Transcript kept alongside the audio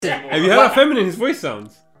Have you heard how feminine his voice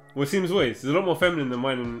sounds? Wasim's voice is a lot more feminine than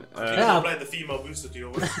mine. And Yeah, apply the female booster to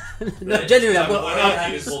your voice. No, genuinely, I've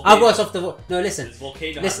got a softer voice. No, listen. This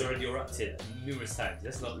volcano has already erupted numerous times.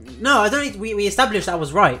 That's not. No, I don't need. We established I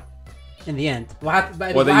was right in the end. What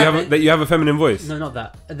happened? that you have a feminine voice? No, not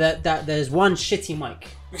that. That there's one shitty mic.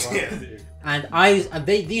 Yeah. And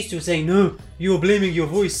these two were saying, no, you were blaming your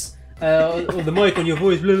voice, or the mic on your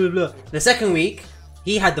voice, blah blah blah. The second week,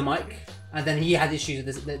 he had the mic, and then he had issues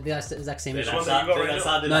with the exact same issue. one that you got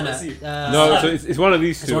right now. No. No, so it's one of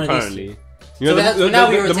these two one of these apparently. You know, So now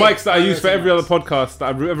we the rotate. mics that I Now we use for rotate every other mics. podcast that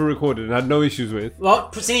I've ever recorded and had no issues with.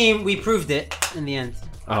 Well, seeing we proved it in the end.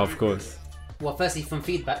 Oh, of course. Well, firstly from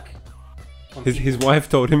feedback. From His wife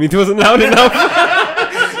told him it wasn't loud enough.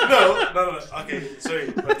 No. Okay,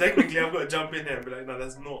 sorry. But technically, I've got to jump in here and be like, no,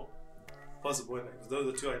 that's not possible, innit? Because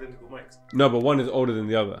those are two identical mics. No, but one is older than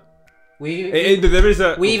the other. we There is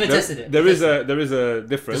a. We even tested it. There is a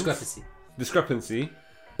difference. Discrepancy,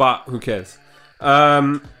 but who cares?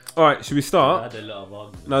 All right, should we I start? had a lot of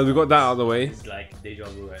arguments. Now we've got that out of the way. It's like deja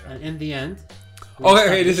vu right now. And in the end.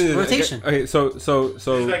 Okay, listen. Rotation. Okay, so. It's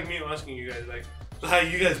like me asking you guys, like, how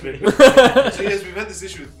you guys been? So yes, we've had this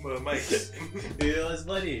issue with mics. You know what's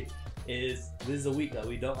funny? This is a week that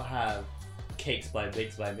we don't have cakes by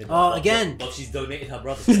Bakes by Midnight. Oh, again. But she's donated her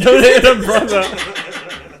brother. Donated a brother.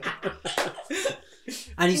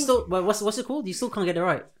 And you still, what's it called? You still can't get it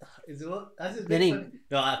right. Is it what? That's his The name.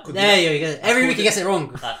 No, I could There you go. Every week he gets it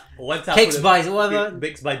wrong. One time Cakes by whatever.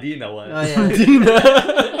 Bakes by Dina one. Oh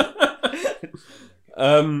yeah.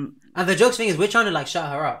 Um. And the jokes thing is, we're trying to like shout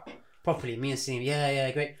her out properly. Me and Seem, yeah,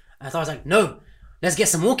 great. And so I was like, no, let's get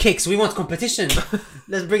some more cakes. We want competition.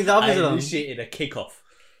 Let's bring the I others along. initiated a cake off.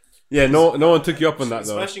 Yeah, no one took you up on that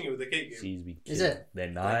though. Smashing it with the cake game. She's been Is it? They're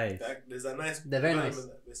nice. There's a nice. They're very nice.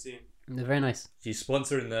 element that we're seeing. They're very nice. She's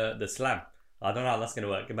sponsoring the slam. I don't know how that's gonna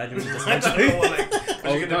work. Imagine we just I don't know what, like,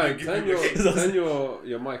 Oh, you're gonna no, give turn me the cake.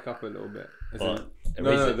 your mic up a little bit. As What? in-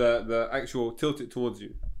 Erase no, it? the actual tilt it towards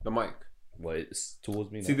you. The mic. Well, it's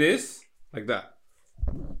towards me now. See this? Like that.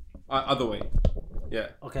 Other way. Yeah.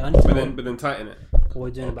 Okay, I need to know But then tighten it. what we're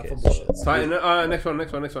doing about Okay, football so- shirts. Tighten it. Next one. Yeah.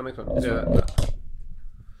 That.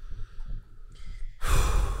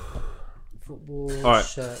 Football All right.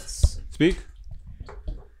 shirts. Speak.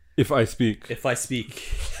 If I speak. If I speak,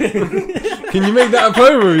 Can you make that a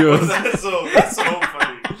poem of yours? That's so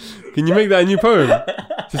funny. Can you make that a new poem?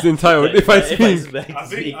 Just entitled If I Speak.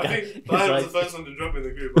 I think Bahar was the first one to drop in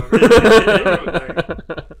the group. I really like,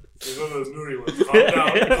 it's one of those Nuri ones. Calm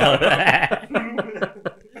down.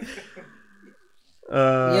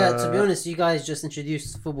 Yeah, to be honest, you guys just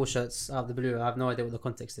introduced football shirts out of the blue. I have no idea what the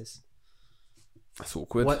context is. That's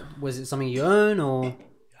awkward. What was it? Something you own or?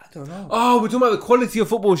 I don't know. Oh, we're talking about the quality of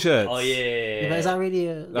football shirts. Oh yeah. Is that really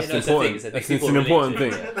a? That's Yeah, no, it's a thing, important. it's a thing. That's People an important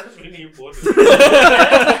relate thing. to it. That's really important.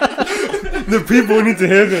 The people need to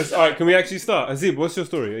hear this. All right, can we actually start? Azib, what's your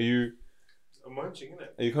story? I'm munching,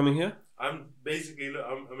 innit? Are you coming here? I'm basically, look,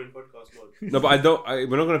 I'm in podcast mode. No, but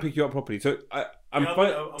we're not gonna pick you up properly. So I'm Yeah,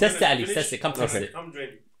 fine. Test gonna it, Ali. finish- Test it. Come test Okay. it. Come drain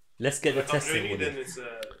you. Let's get the If I come test drain you, it. then it's,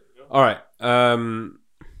 All right.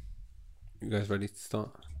 You guys ready to start?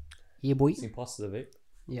 Yeah, boy. It's impossible, eh?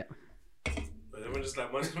 Yeah. but everyone just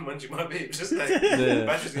like munching my babe. Just like, Yeah.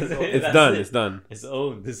 batteries gonna go. It's That's done. it. It's done. It's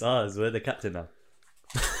owned. This is ours. We're the captain now.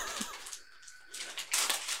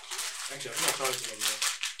 Actually, I'm not counting anymore.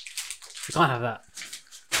 You can't have that.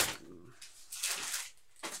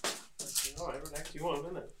 Alright, relax. You want,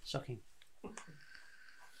 innit? Shocking.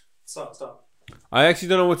 Stop. I actually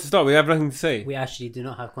don't know what to start. We have nothing to say. We actually do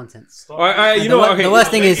not have contents. Stop. All right, And you the know what? wor- Okay. the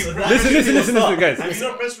worst thing is, Listen, guys. Have you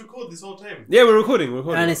not pressed record this whole time? Yeah, we're recording.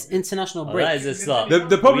 and it's international Oh, break. that is a start.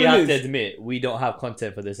 The problem we have is- to admit we don't have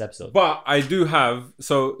content for this episode. But I do have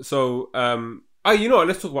you know what?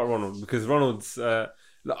 Let's talk about Ronald because Ronald's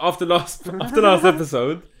after last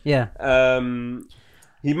episode, Yeah.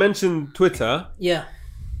 he mentioned Twitter Yeah.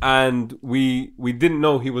 and we didn't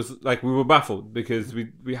know he was like we were baffled because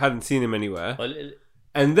we hadn't seen him anywhere. Well,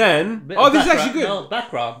 And then bit this of is actually background- good. No,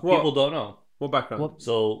 background. What? People don't know. What background? What?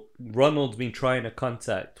 So Ronald's been trying to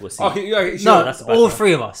contact Wasim. Okay, yeah, sure. No, that's the all background.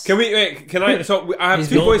 three of us. Can we? Wait, can I? So I have He's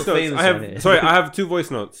two built voice the notes. famous I on it. have. Sorry, I have two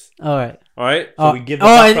voice notes. All right. All right. So we give the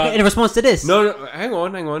in, background- in response to this. No, hang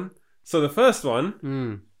on. So the first one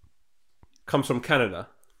Mm. comes from Canada.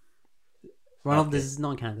 Ronald Okay. is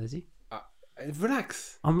not in Canada, is he?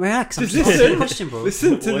 Relax. I'm relaxed. I'm Just just asking listen. a question, bro.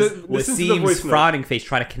 Listen to the Wasim's voice note. frowning face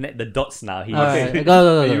trying to connect the dots now. He All right,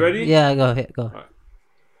 go. Are you ready? Yeah, go ahead, go.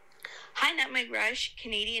 Hi, Nutmeg Rush,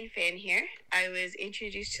 Canadian fan here. I was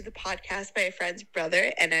introduced to the podcast by a friend's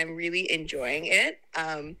brother, and I'm really enjoying it.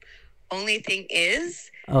 Only thing is,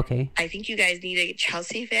 Okay. I think you guys need a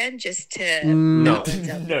Chelsea fan just to No. balance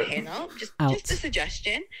out No. the panel. Out. Just a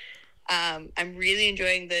suggestion. I'm really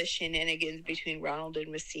enjoying the shenanigans between Ronald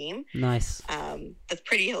and Wasim. Nice. That's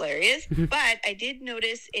pretty hilarious. But I did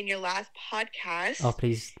notice in your last podcast, Oh,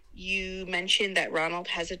 please. you mentioned that Ronald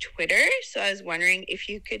has a Twitter. So I was wondering if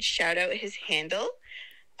you could shout out his handle.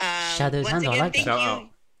 Shout out his once handle, I again, like thank that. Shout you. out.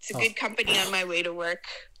 It's a good company on my way to work.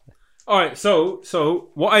 All right, so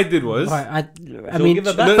what I did was, Alright, I So mean, give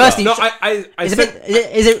it back. firstly, I it's a sent,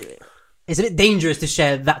 bit. It's a bit dangerous to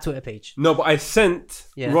share that Twitter page. no, but I sent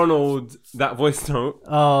Yeah. Ronald that voice note.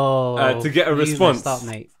 Oh, To get a you response. messed up,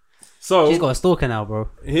 mate. So She's got a stalker now, bro.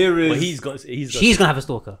 here is Well, he's got. She's gonna have a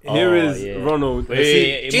stalker. here Oh, is yeah. Ronald.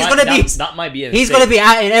 Wait, She's gonna be- That might be a He's mistake. gonna be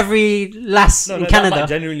out in every lass No, in no, that might Canada.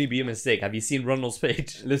 genuinely be a mistake. Have you seen Ronald's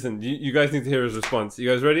page? Listen, you guys need to hear his response. You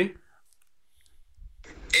guys ready?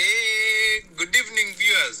 Hey, good evening,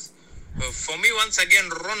 viewers. For me, once again,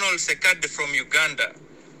 Ronald Sekade from Uganda,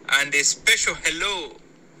 and a special hello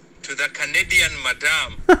to the Canadian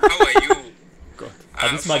madam. How are you?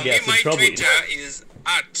 This might For get us me, in my trouble. Twitter is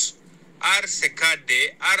at R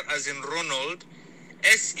Sekade, R as in Ronald,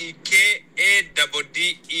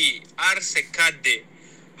 SEKADDE, R Sekade.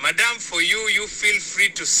 Madam, for you, you feel free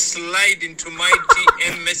to slide into my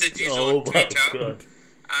DM messages Oh on my Twitter. god.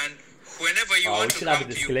 And whenever you Oh, want we to should have come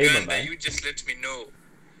a to disclaimer, Uganda, man. you just let me know.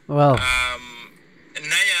 Well,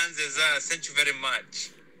 Nayans, thank you very much.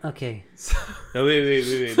 okay. No,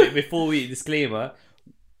 wait. Before we disclaimer,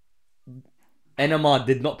 NMR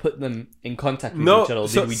did not put them in contact with No, each other. Or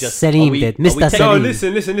so did we just? Selim are we- did. are we Mr. No, Selim.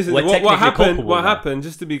 listen. We're What technically happened? culpable What now. happened?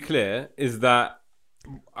 Just to be clear, is that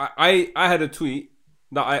I had a tweet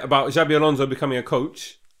about Xabi Alonso becoming a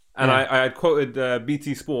coach, and Yeah. I had quoted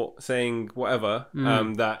BT Sport saying whatever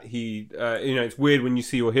that he it's weird when you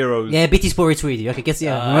see your heroes. Yeah, BT Sport retweeted you. Okay, guess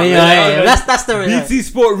yeah, yeah. That's the BT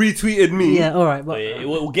Sport retweeted me. Yeah, all right. But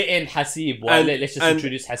We'll get in Hasib. And- Let's just and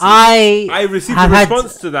introduce Hasib. I received a have had-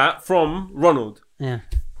 response to that from Ronald, yeah,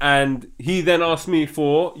 and he then asked me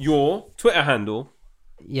for your Twitter handle.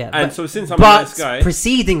 yeah. And but, so since I'm a but nice guy,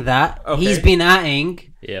 preceding that, Okay. he's been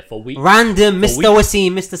atting Yeah, for weeks. random Mr. weeks.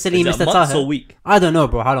 Wasim, Mr. Salim, Is it Mr. a month Taher. or week? I don't know,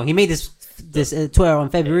 bro. How long? He made this Twitter on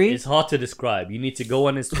February. It's hard to describe. You need to go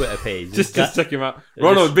on his Twitter page. just check him out.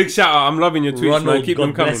 Ronald, big shout out. I'm loving your tweets, man. Ronald, Keep God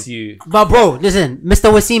them coming. bless you. But bro, listen,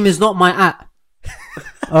 Mr. Wasim is not my at.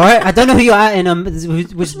 All right, I don't know who you're at and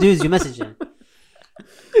which dudes you're messaging.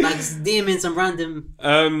 Like just DMing some random.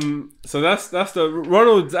 So that's the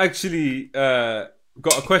Ronald's actually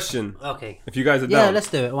got a question. Okay. If you guys are Yeah, down, let's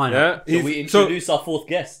do it. Why not? yeah. So He's- we introduce our fourth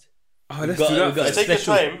guest. oh, let's got- do that. we've got first. a Take your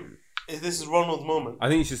special- time. This is Ronald's moment. I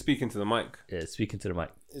think you should speak into the mic. Yeah, speaking to the mic.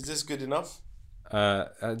 Is this good enough? Do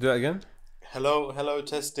that again. Hello,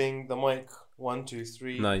 testing the mic. 1, 2,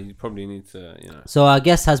 3. No, you probably need to, So our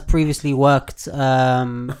guest has previously worked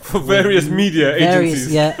for various media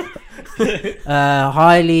agencies.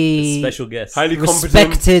 highly Special guest. Highly competent.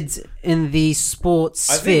 respected in the sports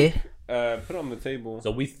I sphere. think, put it on the table.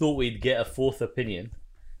 So we thought we'd get a fourth opinion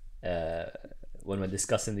when we're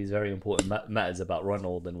discussing these very important matters about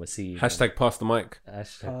Ronald and Wasim. Hashtag pass the mic.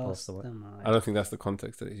 Hashtag pass the mic. I don't think that's the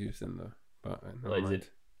context that it's used in though. But never What is mind. it?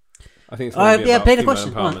 I think it's Alright, gonna be yeah, about play the female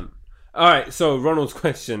question, go on. empowerment. All right, so Ronald's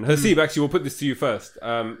question. Hasib, actually, we'll put this to you first.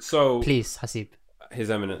 So Please, Hasib. His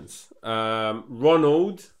Eminence,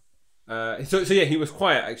 Ronald. So yeah, he was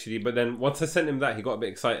quiet actually, but then once I sent him that, he got a bit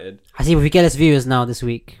excited. Hasib, if we get us viewers now this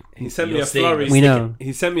week, He sent me You're a saying flurry. we know.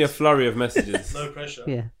 He sent me a flurry of messages. No pressure.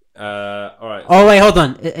 Yeah. All right. Oh wait, hold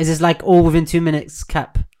on. Is this like all within 2 minutes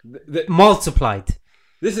cap multiplied?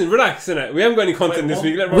 Listen, relax, innit? We haven't got any content this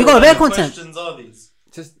week. Let We got Ronald- better What content. questions are these?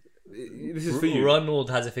 Just this is for you. Ronald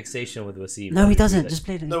has a fixation with Wasim. No, he doesn't. Just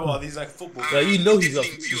play it. No, are these like football? Well, you know he's Good got-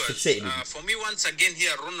 evening, he's viewers. fixated. For me, once again,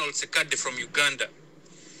 here, Ronald Sekade from Uganda.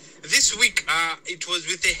 This week, it was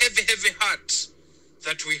with a heavy heart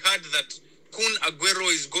that we heard that Kun Aguero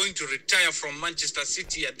is going to retire from Manchester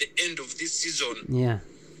City at the end of this season. Yeah.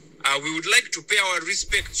 We would like to pay our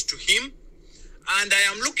respects to him, and I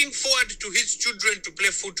am looking forward to his children to play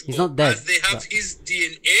football He's not dead, as they have but- his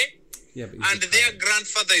DNA, Yeah, but he's and their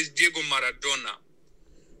grandfather is Diego Maradona.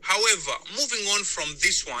 However, moving on from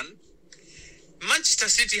this one, Manchester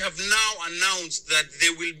City have now announced that they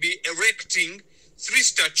will be erecting 3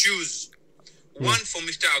 statues. One for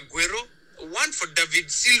Mr. Aguero, one for David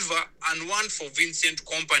Silva, and one for Vincent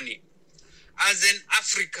Kompany. As an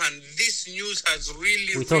African, this news has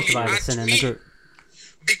really, We talked about hurt this in me, the group.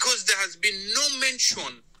 because there has been no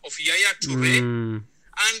mention of Yaya Toure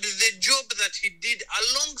and the job that he did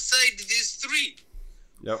alongside these 3.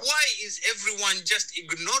 Yep. Why is everyone just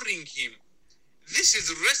ignoring him? This is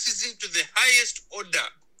racism to the highest order,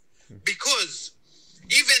 because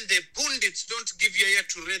even the pundits don't give Yaya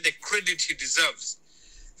Toure the credit he deserves.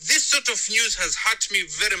 This sort of news has hurt me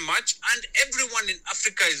very much, and everyone in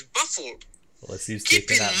Africa is baffled. Well, it seems Keep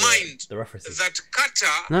in taken out mind the references. that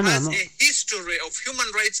Qatar No, has no. a history of human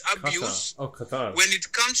rights abuse Qatar. when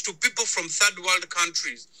it comes to people from third world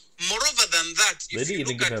countries. Moreover than that, They if didn't you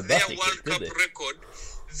even look give him at a their birthday World cake, did Cup they? record,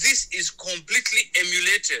 this is completely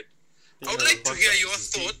emulated. I would like to hear your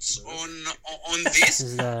thoughts on this. This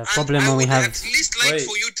is the and problem I when we would have at least like Wait.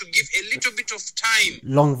 for you to give a little bit of time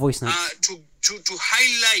long voice notes. to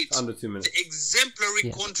highlight Under 2 minutes. the exemplary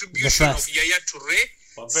Yeah, contribution the of first. Yaya Toure,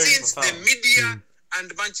 But very since the profound. media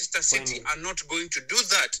and Manchester City are not going to do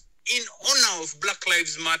that in honor of Black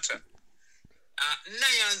Lives Matter.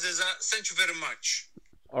 Nayanzeza, thank you very much.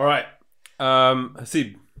 All right.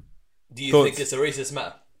 Hasib. Do you Thoughts? think it's a racist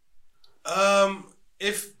matter?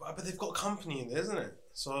 But they've got company in there, isn't it?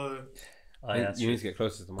 So Oh, yeah, that's You true. need to get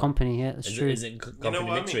closer to the mic. Company, yeah, that's Is true. it, isn't company know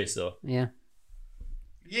what I mixed mean? race though? Yeah.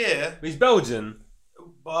 yeah, He's Belgian.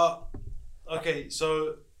 but okay.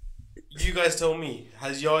 So you guys tell me,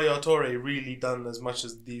 has Yaya Toure really done as much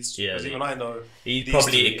as these? Yeah, Because he- even I know He these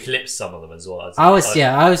probably three. eclipsed some of them as well. I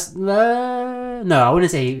was no, I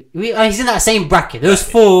wouldn't say he's in that same bracket. Those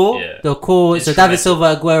four, Yeah. the core. So David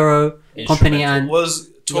Silva, Aguero, Company, Instrumental. and Was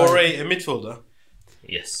Toure a midfielder?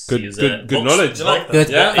 Yes. Good, he was good, a good box- knowledge. Do you like that? good.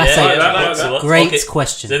 Yeah, That's yeah, a yeah, like that. great Okay,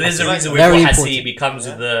 question. So there's a reason we Very brought important. Hasib. Comes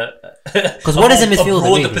with the Because what is a midfielder,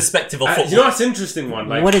 broader really? perspective of football. You know what's interesting one?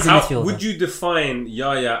 Like, What is a how- midfielder? Would you define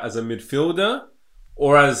Yaya as a midfielder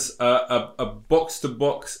or as a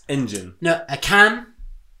box-to-box engine? No, a cam.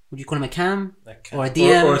 Would you call him a cam Okay. or a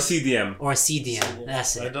DM Or a CDM? or a CDM?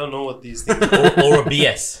 That's I it. don't know what these things are. or a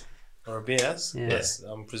BS. Or a BS? Yeah. Yes,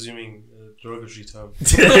 I'm presuming a derogatory term.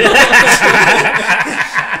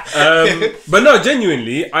 But no,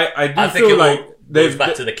 genuinely, I do I think feel it like all goes they've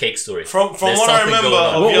back to the cake story. From There's what I something remember going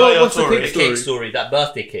on. of What- Yaya what's the Toure, cake The cake story, that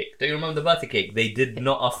birthday cake. Do you remember the birthday cake? They did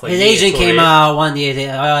not offer. His Yaya agent Toure. came out one year.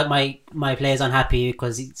 My player's unhappy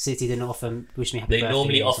because City didn't offer wish me happy They birthday.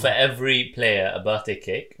 normally or offer something. every player a birthday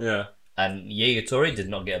cake, yeah. and Yaya Toure did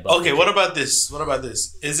not get a birthday Okay, cake. what about this? What about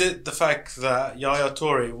this? Is it the fact that Yaya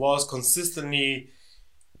Toure was consistently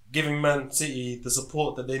giving Man City the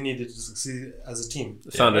support that they needed to succeed as a team?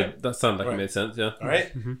 That sounded like Right. it made sense. Yeah. All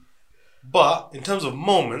right? But in terms of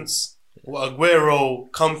moments, what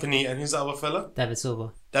Aguero, Company, and who's the other fella? David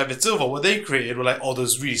Silva. David Silva, what they created were like, oh,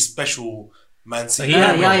 those really special Man City. he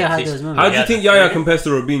had Yeah, moments. had He's- those How moments. do you think Yaya compares to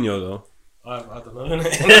Robinho though? I don't know.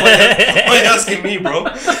 Why are you asking me, bro? Do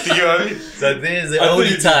you know what I mean? So this is the I thought only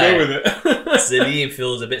you'd just go with time it. Salim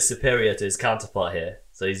feels a bit superior to his counterpart here.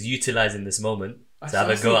 So he's utilising this moment to have a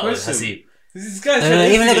That's go the at question. Hasib. This guy's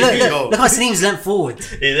Even look, Here you go. look how Salim's leant forward.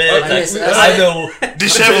 He's there, Okay, like, so I know.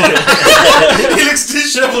 Disheveled. He looks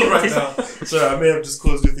disheveled right now. Sorry, I may have just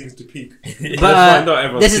caused you things to peak. But fine, not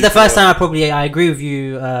everyone this is the sees first it. time I agree with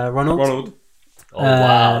you, Ronald. Ronald. Oh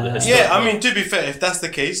wow. the Yeah, historic- I mean, to be fair, if that's the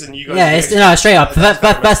case, and you guys... Yeah, it's no straight up. That's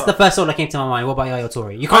that's the first thought that came to my mind. What about Yaya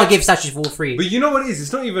Toure? You can't give statues for all three. But you know what it is?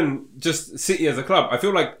 It's not even just City as a club. I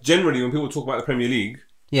feel like generally when people talk about the Premier League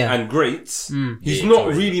Yeah, and greats, he's Yeah, not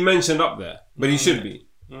Toure. really mentioned up there, but he should be.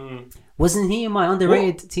 wasn't he in my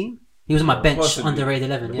underrated team? He was on my bench, Possibly. underrated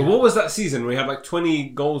 11. But Yeah, what was that season where he had like 20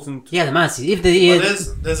 goals and... yeah, the Man City. If the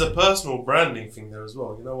But there's a personal branding thing there as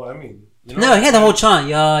well. You know what I mean? You know no, he had the whole chant.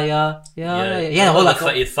 Yeah. He had the whole like.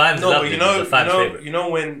 fans No, loved but him. you know, He's a fan favorite. you know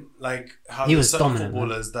when like how He there's was certain dominant, man.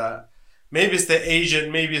 footballers that maybe it's their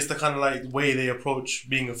agent, maybe it's the kind of like way they approach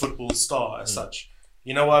being a football star as such.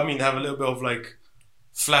 You know what I mean? They have a little bit of like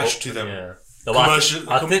flash to them. Yeah. So I think there's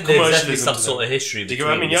definitely commercialism some to sort them. of history. Do you get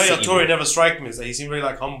what I mean? between Yaya City Toure and- never strike me as that. He seemed very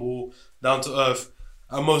like humble, down to earth.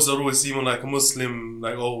 And most would always seem like a Muslim,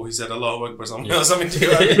 like, oh, he said Allahu Akbar or something. Or something to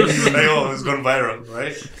you. Like, oh, it's gone viral,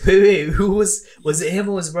 right? Wait, who was it him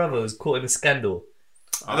or his brother who was caught in a scandal?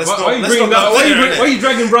 Let's why not- are you let's bringing not that? go Why there, are you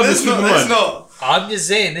dragging brothers Let's through not, the let's mud? not. I'm just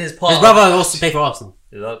saying, this part. His brother also played for Arsenal.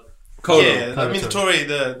 Colo. Yeah, I mean, Toure,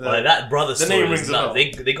 the Like that brother the story name is rings a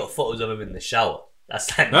nuts. bell. They got photos of him in the shower.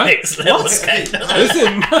 That's like Huh? next level What? scandal.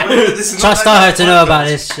 Listen, This is not Trust like her to that know podcast. about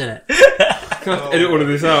this shit. can't edit all of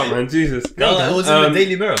this out, man. Jesus. No, it was in the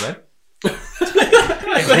Daily Mirror, man.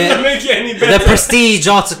 Doesn't make it any The better. prestige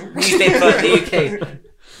article newspaper of the UK.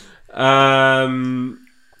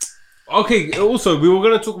 Okay. Also, we were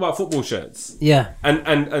going to talk about football shirts, Yeah,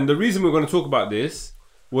 and the reason we were going to talk about this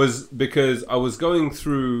was because I was going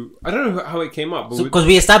through. I don't know how it came up, but because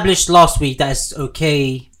we established last week that it's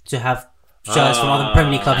okay to have shirts from other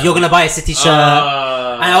Premier League clubs. You're gonna buy a City shirt,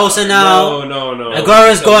 and also now no.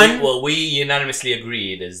 Aguero's gone. What we unanimously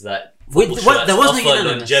agreed is that football what- there shirts wasn't offer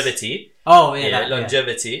unanimous. longevity. Oh yeah, Yeah, that, yeah.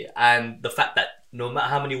 longevity, and the fact that no matter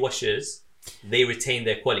how many washes, they retain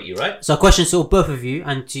their quality, right? So a question to both of you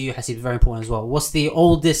and to you, Hasib, very important as well. What's the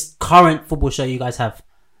oldest current football shirt you guys have?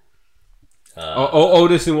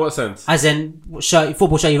 Oldest in what sense? As in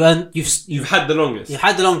football shirt you've earned, You've had the longest. you've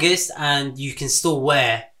had the longest and you can still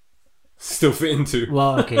wear. Still fit into.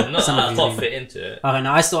 Well, okay, No, some of I you can't maybe. fit into it. Okay,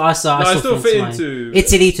 no, I still fit fit into-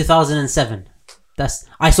 Italy 2007.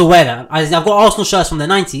 I still wear that. I've got Arsenal shirts from the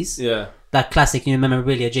 90s. Yeah. That classic,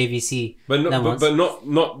 memorabilia, JVC. But them not, ones. but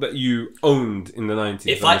not that you owned in the 90s.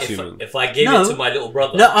 If I'm I assuming. if I gave No. it to my little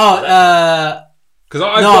brother, No, Because No,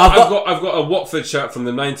 I've got a Watford shirt from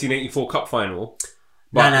the 1984 Cup final.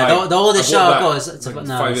 no, Like, the oldest I shirt bought I've got that, is like,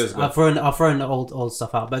 no, 5 years ago. I've thrown the old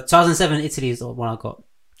stuff out. But 2007 Italy is the one I got.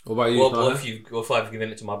 What about you? what Nadia? if I've given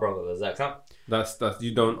it to my brother? Does that count? That's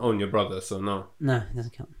you don't own your brother, so no. No, it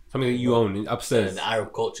doesn't count. Something that you own In upstairs. the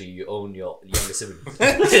Arab culture, you own your younger sibling.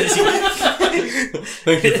 Thank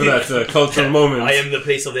you for that cultural moment. I am the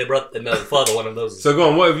place of their brother, no, father. One of those. So go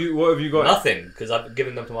on. What have you got? Nothing, because I've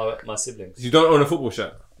given them to my siblings. You don't own a football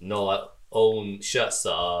shirt. No, I own shirts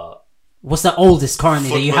that are What's the oldest currently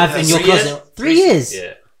that you Football have in has your 3 years? closet? 3 years?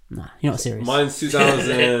 yeah. Nah, you're not serious. Mine's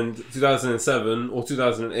 2007 or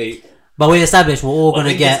 2008. But we established we're all Well, going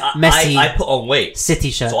to the thing get is, Messi I put on weight,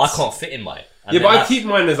 City shirts. so I can't fit in mine. And Yeah, then but I keep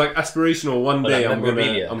mine as like aspirational. One But day like I'm gonna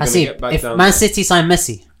memorabilia. get Hasib, back if down. Man there. City sign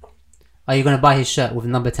Messi, are you going to buy his shirt with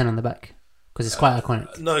number 10 on the back? Because it's quite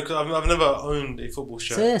iconic. No, because I've never owned a football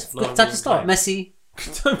shirt. So yes, No, time to start. Messi.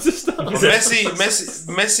 Time to start. Messi What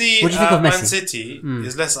do you think of Man Messi? City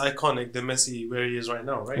is less iconic than Messi where he is right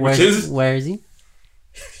now, right? Where is- where is he?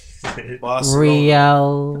 Barcelona.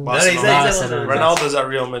 Real. Barcelona. Barcelona. Ronaldo's at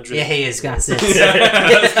Real Madrid. Yeah, he is. That's it.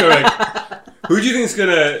 That's correct. Who do you think is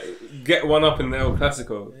gonna get one up in the El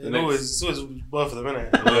Clasico? The It's always both of them,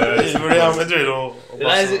 innit? Yeah. Real Madrid or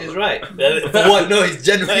That is Barcelona. right. For what? No, he's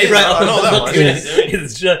generally Yeah, right. I know that much.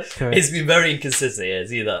 It's been very inconsistent. Yeah,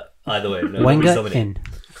 it's either way. No, Wenger somebody. in.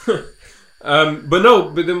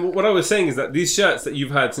 But then what I was saying is that these shirts that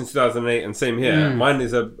you've had since 2008 and same here, mine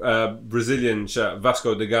is a Brazilian shirt,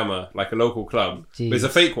 Vasco da Gama, like a local club. But it's a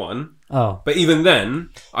fake one. Oh, But even then,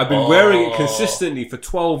 I've been wearing it consistently for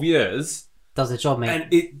 12 years does the job, mate.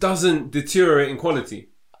 and it doesn't deteriorate in quality.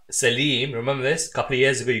 Salim, remember this? A couple of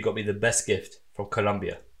years ago, you got me the best gift from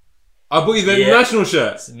Colombia. I bought you the Yeah. national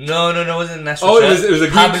shirt. No, it wasn't a national Oh, it shirt. was a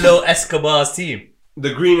green Pablo Escobar's team.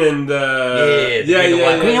 The green and... the green and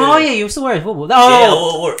white. Green, oh yeah, you still wear football. Yeah,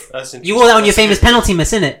 Oh, That's you wore that on your famous penalty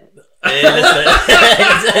miss, innit?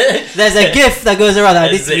 There's a gif that goes around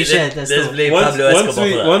that needs to be shared. That's Let's still. blame Once, Pablo Escobar for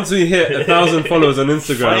that. once we hit 1,000 followers on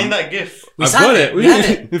Instagram, Find that gif. We I've signed got it. it. We had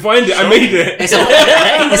it. We find it. I made it. It's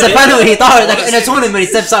a penalty. He thought like in a tournament he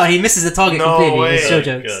steps out and he misses the target No completely. way. It's so Oh,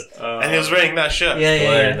 jokes. And he was wearing that shirt.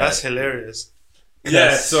 Yeah. That's hilarious.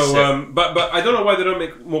 Yeah. So, but I don't know why they don't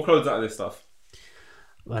make more clothes out of this stuff.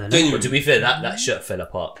 I don't know. But Genuinely. to be fair, that shirt fell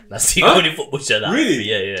apart. That's the Huh? only football shirt that Really?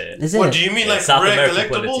 Yeah. Is it? What, do you mean Yeah, like South rare American collectibles?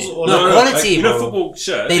 quality. Or No, like, quality, you know, bro. football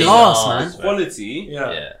shirts. They They last, last, man. Quality.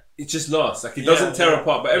 yeah. It just lasts. Like it doesn't Yeah, tear yeah.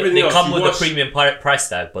 apart. But everything They else, come you with wash- a premium price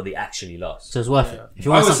tag, but they actually last. So it's worth it. If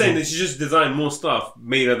you I want was something, saying they should just design more stuff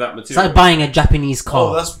made of that it's material. like buying a Japanese Oh,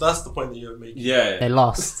 car. that's the point that you're making. Yeah. They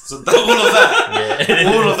last. So that,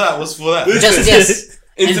 all of that was for that. Just yes.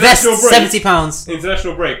 Invest International break. £70.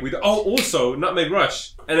 International break. With also Nutmeg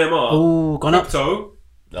Rush NMR. Ooh, gone up. Crypto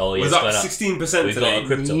Oh, yeah, was it's up gone up. 16% We've got a today.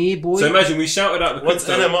 crypto. Yeah, boy. So imagine we shouted out the What's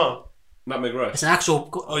crypto. NMR? Nutmeg Rush. It's an actual.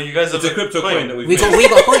 Oh, you guys have It's a crypto coin that we've We made.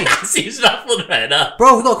 got a coin, Seems raffled right now.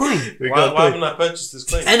 bro. We got a coin. We Why got a haven't I purchased this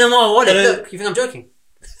coin? NMR wallet. Look, you think I'm joking?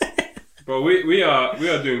 Bro, we are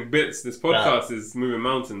doing bits. This podcast is moving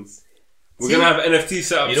mountains. We're gonna have NFT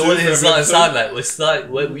set up. You know what soon it's for every starting episode.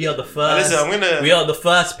 sound like? We are the first. Listen, We are the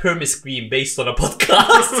first pyramid scheme based on a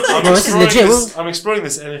podcast. Bro, this is legit. I'm exploring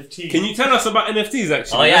this NFT. Can you tell us about NFTs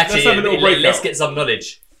actually? Oh yeah, let's actually, have a little breakout. let's get some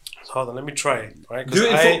knowledge. Hold on, let me try it. Right? 'Cause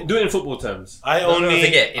do it in football terms. I No, only,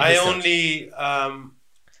 forget, in I this sense. only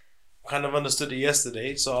kind of understood it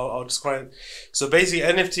yesterday, so I'll describe. So basically,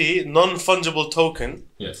 NFT, non-fungible token.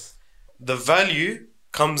 Yes. The value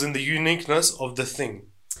comes in the uniqueness of the thing.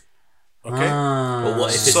 Okay, But what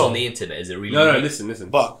if it's So- on the internet? Is it really? No, unique? listen.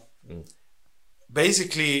 but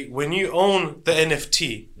basically, when you own the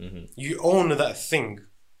NFT, you own that thing,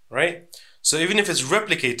 right? So even if it's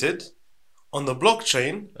replicated on the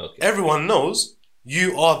blockchain, Okay. everyone knows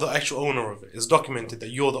you are the actual owner of it. It's documented that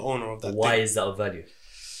you're the owner of that Why thing. is that of value?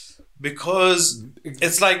 Because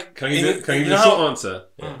it's like Can I give you the know short how- answer?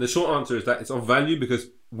 The short answer is that it's of value because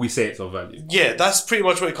we say it's of value. Yeah, that's pretty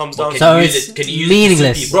much what it comes down to. So it's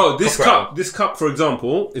meaningless. Bro, this cup, for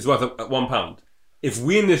example, is worth £1. If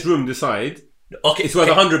we in this room decide it's worth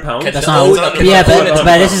 £100, That's not.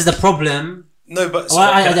 But this is the problem. No, but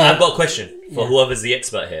I've got a question for whoever's the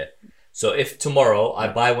expert here. So if tomorrow I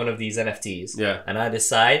buy one of these NFTs and I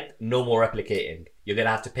decide no more replicating, you're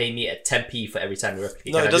gonna have to pay me at 10p for every time you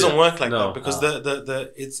replicate. No, it doesn't work like that because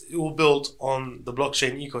it's all built on the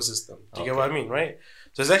blockchain ecosystem. Do you get what I mean, right?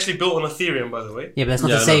 So it's actually built on Ethereum, by the way. Yeah, but that's not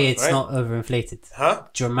to say it's not overinflated. Huh?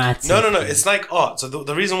 Dramatic. No. It's like art. So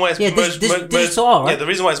the reason why it's merged, digital art, right? Yeah, the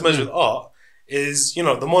reason why it's merged with art is, you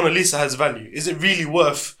know, the Mona Lisa has value. Is it really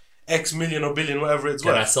worth X million or billion, whatever it's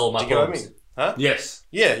worth? Can I sell my Do you get what I poems? mean? Huh? Yes.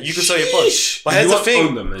 Yeah, you can sell your poems. But here's the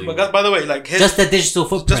thing. But by the way, like just the digital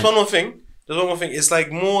footprint. Just one more thing. It's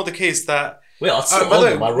like more the case that I'll still own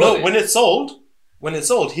them. I wrote it. when it's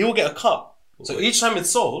sold, he will get a cut. So each time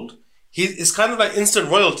it's sold, it's kind of like instant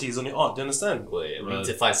royalties on your art. Do you understand? Wait, we need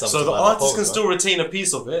to find something. So the artist can still retain a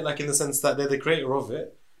piece of it, like in the sense that they're the creator of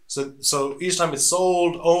it. So each time it's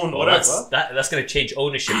sold, owned, whatever. That's going to change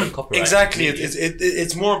ownership and copyright. Exactly.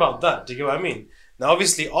 It's more about that. Do you get what I mean? Now,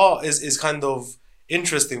 obviously, art is kind of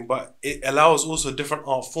interesting, but it allows also different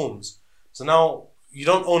art forms. So now you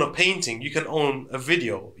don't own a painting, you can own a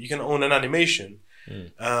video, you can own an animation.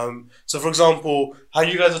 So for example, how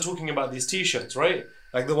you guys are talking about these t-shirts, right?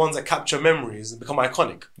 Like the ones that capture memories and become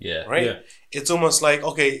iconic. Yeah. Right? Yeah. It's almost like,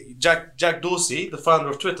 okay, Jack Dorsey, the founder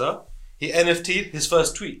of Twitter, he NFT'd his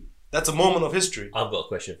first tweet. That's a moment of history. I've got a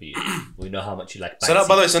question for you. We know how much you like Banksy. So now,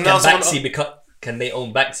 by the way, can they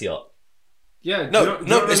own Banksy art? Yeah.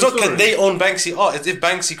 It's not can they own Banksy art. It's if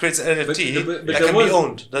Banksy creates an NFT but that can be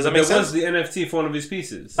owned. Does that make sense? There was the NFT for one of his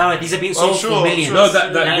pieces. By the way, these are being sold for millions.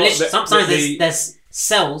 Sure. No, sometimes there's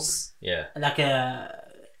cells. Yeah. Like a.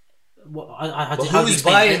 Who's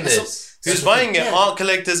buying this? Who's buying it? Art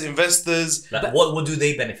collectors, investors. Like, what do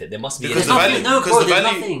they benefit? There must be because the value.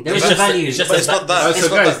 There is a value. But it's not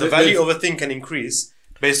that. The value of a thing can increase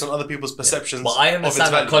based on other people's perceptions. But I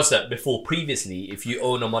understand that concept before. Previously, if you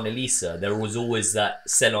own a Mona Lisa, there was always that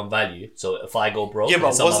sell on value. So if I go broke, but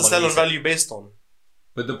what's the sell on value based on?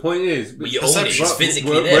 But the point is, you own it. It's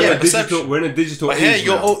physically there. We're in a digital. But here,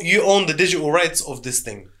 you own the digital rights of this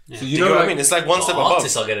thing. Yeah. So you know what I mean? It's like one step above.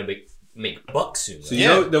 Artists are going to make bucks soon. So you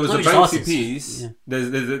know there was a Banksy piece. Yeah.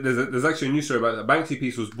 There's actually a news story about that. A Banksy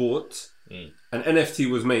piece was bought. An NFT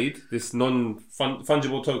was made. This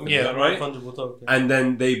non-fungible token. Yeah, is that right? Fungible token. And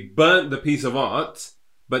then they burnt the piece of art,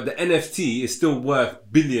 but the NFT is still worth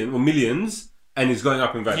billion or millions. And it's going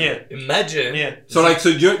up in value. Yeah, imagine. Yeah. So like,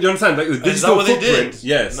 so do you understand? Like the digital footprint.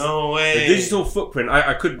 Yes. No way. The digital footprint.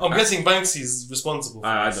 I could. I'm guessing Banksy's responsible. For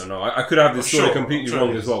I don't know. I could have this story completely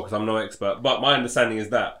wrong as well because I'm no expert. But my understanding is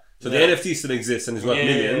that the NFT still exists and is worth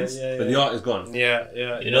millions, but the art is gone. Yeah.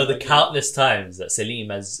 You know the countless times that Salim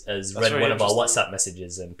has read one of our WhatsApp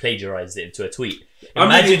messages and plagiarized it into a tweet.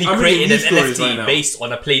 Imagine he created an NFT based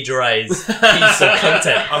on a plagiarized piece of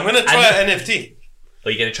content. I'm gonna try an NFT. Are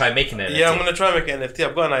you going to try making an NFT? Yeah, I'm going to try making an NFT.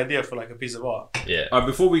 I've got an idea for like a piece of art. Yeah.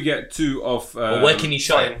 Before we get too off... where can you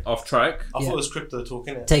show it? Off track. I thought it was crypto talk,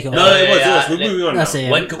 innit? Take it No, it was. We're moving on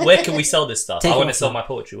now. Where can we sell this stuff? I want to sell my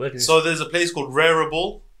poetry. So there's a place called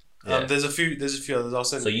Rareable. There's a few others. I'll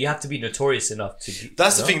send. So you have to be notorious enough to...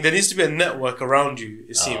 That's the thing. There needs to be a network around you,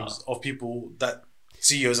 it seems, of people that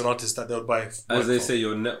see you as an artist that they'll buy. As they say,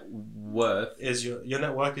 your net worth is your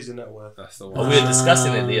network is your net worth. That's the one. We were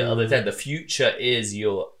discussing it the other day. The future is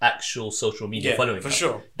your actual social media following. For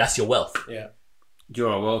sure. That's your wealth. Yeah.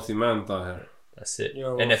 You're a wealthy man, Tahir. That's it.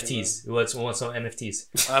 NFTs. Who wants some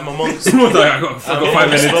NFTs? I'm amongst. I got 5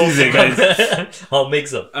 NFTs here, guys. I'll make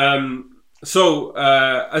some. So,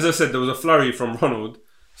 as I said, there was a flurry from Ronald.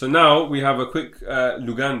 So now we have a quick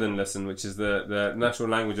Lugandan lesson, which is the national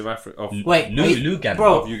language of Africa. Luganda.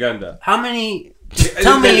 Bro, of Uganda. How many?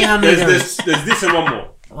 Tell me how many there's this and one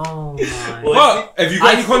more. Oh my. Well, have you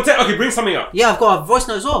got any content? Okay, bring something up. Yeah, I've got a voice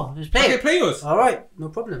note as well. Just play it. Play yours. Alright, no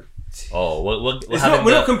problem. Oh,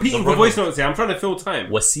 we're not competing for voice notes here. I'm trying to fill time.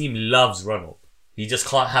 Wasim loves Ronald. He just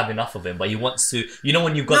can't have enough of him, but he wants to. You know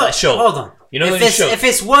when you've got that show. Hold on. You know if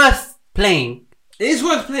it's worth playing. It is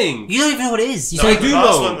worth playing. You don't even know what it is. The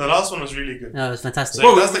last one was really good. No, it's fantastic.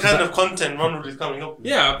 So that's the kind of content Ronald is coming up with.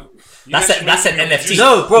 Yeah. That's an NFT.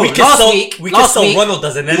 No, bro. We can sell Ronald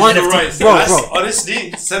as an NFT. Bro.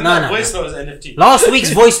 Honestly, send that voice note as an NFT. Last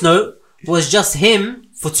week's voice note was just him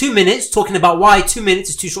for 2 minutes talking about why 2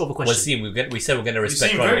 minutes is too short of a question. We said we're going to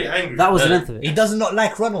respect Ronald. Very angry. That was the length of it. He does not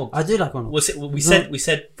like Ronald. I do like Ronald. We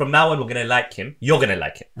said from now on we're going to like him. You're going to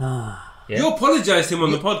like him. Yeah. You apologised to him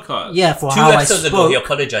on the podcast. Yeah, for 2 how I episodes ago, he spoke.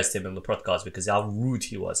 apologised to him on the podcast because how rude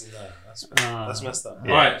he was. Nah, that's messed up.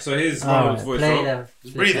 Alright, so here's Ronald's voice note.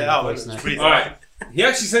 Just breathe it out. Just breathe it out. Alright, he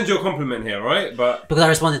actually sent you a compliment here, right? But Because I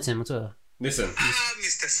responded to him on Twitter. listen.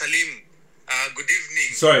 Mr. Salim, good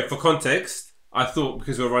evening. Sorry, for context, I thought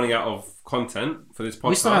because we're running out of content for this podcast.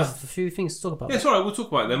 We still have a few things to talk about. Yeah, it's alright, we'll talk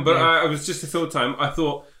about them. But I was just to fill time. I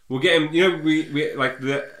thought we'll get him. You know, we like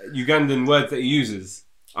the Ugandan words that he uses.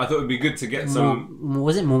 I thought it'd be good to get some.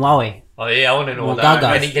 Was it Muwawe? Oh yeah, I want to know Mugaga.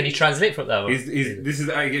 that. Can he translate from that one? This is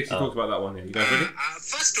I actually talked about that one here. You guys ready?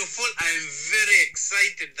 First of all, I'm very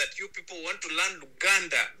excited that you people want to learn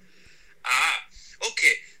Luganda.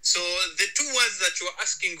 Okay. So the 2 words that you were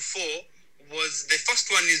asking for was the first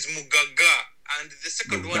one is Mugaga and the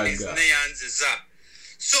second one is Nyanziza.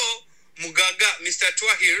 So Mugaga, Mr.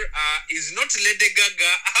 Twahir, is not Lady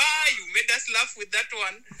Gaga. You made us laugh with that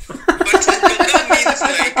one. But Mugaga means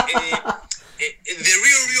like the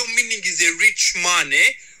real meaning is a rich man,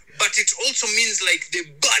 but it also means like the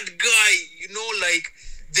bad guy, like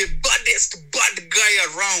the baddest bad guy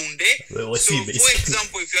around, So for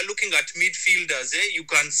example, if you're looking at midfielders, you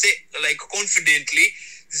can say like confidently,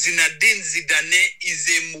 Zinedine Zidane is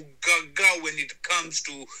a Mugaga when it comes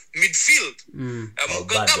to midfield.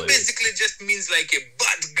 Mugaga basically just means like a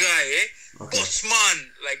bad guy, boss man,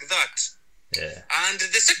 like that. Yeah. And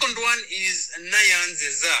the second one is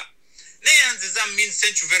Nyanziza. Nyanziza means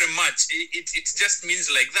thank you very much. It just means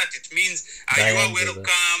like that. It means you are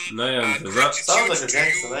welcome. Gratitude sounds like a to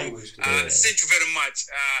gangster you. language. Thank you very much.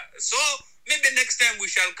 So maybe next time we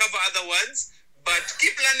shall cover other words. But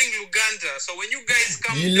keep learning Luganda. So when you guys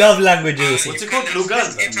come, You love languages. What's it called?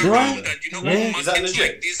 Luganda? Get around and Is that markets legit?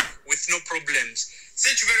 like this with no problems.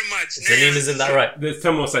 Thank you very much. Salim, isn't that right? There's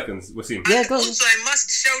 10 more seconds. We'll see. Yeah, go. Also, I must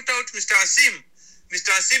shout out Mr. Asim. Mr.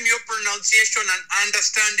 Asim, your pronunciation and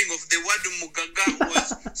understanding of the word Mugaga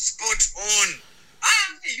was spot on.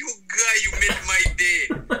 You guy, you made my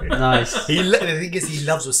day. Nice. The thing is, he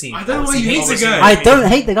loves Wasim. I don't know why you hate the guy. I don't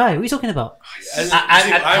hate the guy. What are you talking about?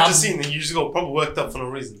 I've just seen that you just got proper worked up for no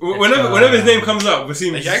reason. Whenever his name comes up,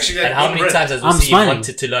 Wasim. Like, you actually And how many times has I'm Wasim smiling.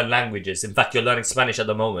 wanted to learn languages? In fact, you're learning Spanish at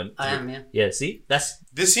the moment. I am, yeah. Yeah, see?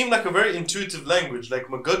 This seemed like a very intuitive language. Like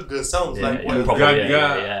Magudga sounds like what? probably,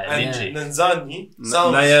 Gaga. And Nanzani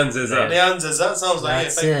sounds. Nyanziza. Nyanziza sounds like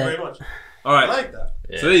That's thank you it. very much. All I right. like that.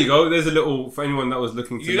 So there you go. There's a little for anyone that was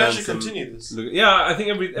looking to You learn actually some. continue this. Yeah, I think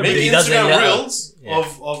every Make he does Instagram it, yeah. reels Yeah.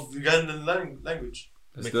 of Ugandan language.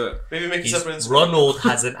 let's do it. Maybe make a separate Instagram. Ronald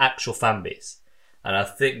has an actual fan base. And I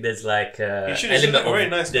think there's like He should have element a very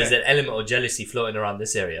nice there's guy. an element of jealousy floating around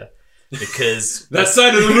this area. Because That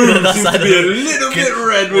side of the room That seems side to of be a the- little bit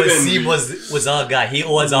red with Wasim him. was our guy. He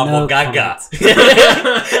was our No Mugaga.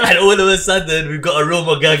 And all of a sudden, we've got a real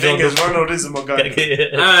The Mugaga. thing on is, the- Ronald is a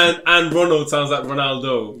Magudga. And Ronald sounds like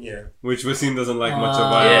Ronaldo, Yeah. which Wasim doesn't like much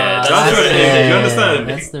of. Yeah, That's that's what it is. Do you understand?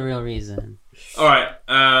 That's the real reason. All right.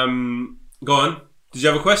 Go on. Did you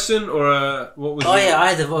have a question or what was? Oh it? yeah,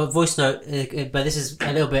 I had a voice note, but this is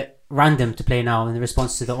a little bit random to play now in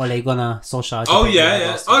response to the Ole Gunnar Solskjaer. Oh debate yeah, we had yeah.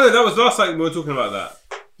 last Oh week. no, that was last time we were talking about that.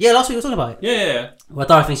 Yeah, last week we were talking about it. Yeah.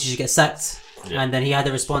 Wadara thinks he should get sacked, Yeah. and then he had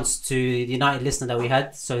a response to the United listener that we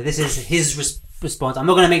had. So this is his response. I'm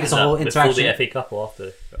not going to make this a whole Before interaction. the FA Cup or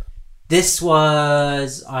after? This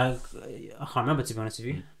was I can't remember, to be honest with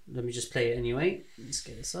you. Let me just play it anyway. Let's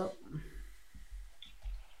get this up.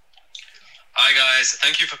 Hi guys,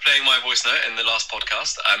 thank you for playing my voice note in the last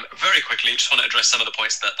podcast. Very quickly, just want to address some of the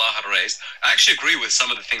points that Taha raised. I actually agree with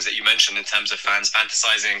some of the things that you mentioned in terms of fans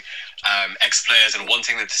fantasizing ex-players and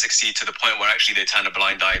wanting them to succeed to the point where actually they turn a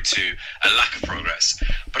blind eye to a lack of progress.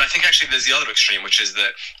 But I think actually there's the other extreme, which is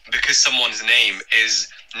that because someone's name is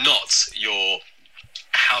not your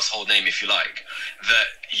household name, if you like, that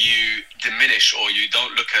you diminish or you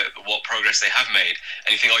don't look at what progress they have made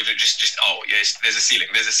and you think, oh, yes, there's a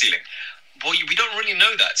ceiling. Well, we don't really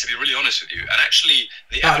know that, to be really honest with you. And actually,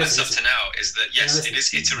 the evidence up to now is that, yes, it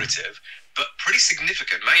is iterative, but pretty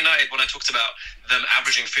significant. Man United, when I talked about them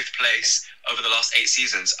averaging 5th place over the last 8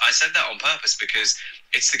 seasons, I said that on purpose because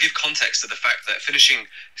it's to give context to the fact that finishing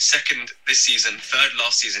 2nd this season, 3rd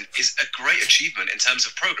last season, is a great achievement in terms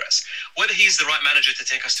of progress. Whether he's the right manager to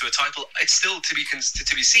take us to a title, it's still to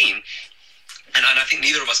be seen. And I think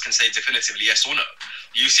neither of us can say definitively yes or no.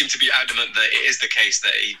 You seem to be adamant that it is the case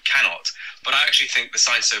that he cannot. But I actually think the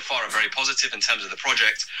signs so far are very positive in terms of the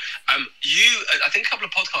project. I think a couple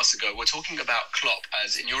of podcasts ago, we're talking about Klopp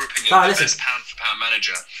as, in your opinion, the best pound-for-pound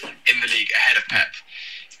manager in the league ahead of Pep.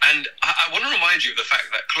 And I want to remind you of the fact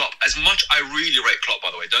that Klopp, as much I really rate Klopp,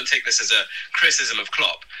 by the way, don't take this as a criticism of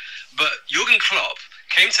Klopp, but Jurgen Klopp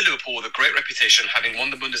came to Liverpool with a great reputation, having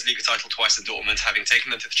won the Bundesliga title twice at Dortmund, having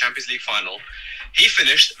taken them to the Champions League final. He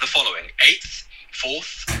finished the following: 8th,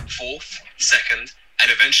 4th, 2nd,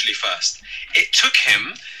 and eventually 1st. It took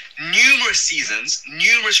him numerous seasons,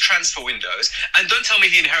 numerous transfer windows, and don't tell me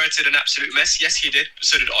he inherited an absolute mess. Yes, he did.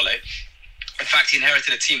 So did Ole. In fact, he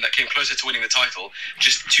inherited a team that came closer to winning the title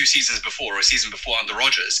just 2 seasons before, or a season before under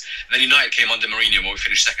Rodgers. And then United came under Mourinho when we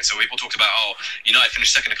finished 2nd. So people talked about, United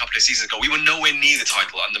finished 2nd a couple of seasons ago. We were nowhere near the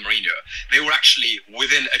title under Mourinho. They were actually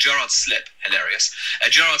within a Gerrard slip, hilarious,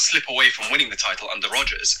 a Gerrard slip away from winning the title under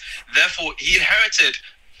Rodgers. Therefore, he inherited,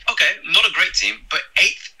 okay, not a great team, but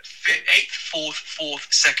 8th, 4th,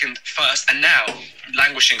 2nd, 1st, and now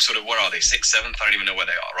languishing sort of, where are they, 6th, 7th, I don't even know where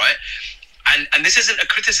they are, right? And this isn't a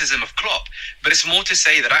criticism of Klopp, but it's more to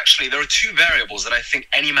say that actually there are 2 variables that I think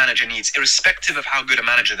any manager needs, irrespective of how good a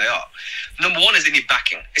manager they are. Number 1 is they need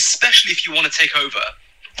backing, especially if you want to take over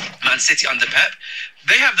Man City under Pep.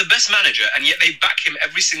 They have the best manager, and yet they back him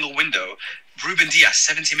every single window. Ruben Dias,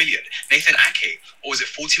 70 million. Nathan Ake, or was it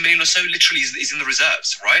 40 million or so? Literally, he's in the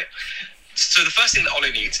reserves, right? So the first thing that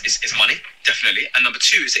Ole needs is money, definitely. And number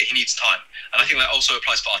 2 is that he needs time. And I think that also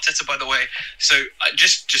applies for Arteta, by the way. So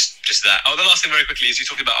just that. Oh, the last thing very quickly is you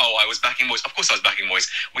talked about, I was backing Moyes. Of course I was backing Moyes.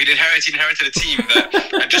 He inherited a team that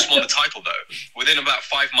had just won the title, though. Within about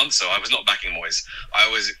 5 months, I was not backing Moyes.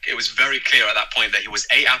 It was very clear at that point that he was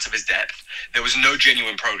out of his depth. There was no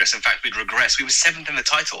genuine progress. In fact, we'd regressed. We were 7th in the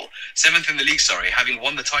title. 7th in the league, having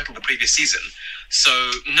won the title the previous season. So,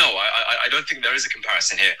 no, I don't think there is a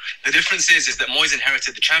comparison here. The difference is that Moyes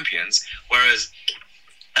inherited the champions, whereas,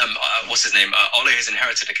 what's his name? Ole has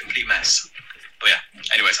inherited a complete mess. But yeah,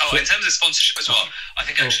 anyways. In terms of sponsorship as well, I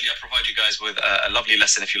think actually I'll provide you guys with a lovely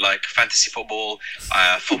lesson if you like. Fantasy football,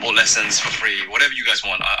 football lessons for free, whatever you guys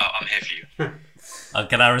want, I'm here for you.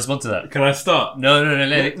 Can I respond to that? Can I start? No.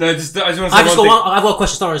 I just want to say I've got a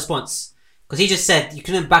question, not a response. Because he just said you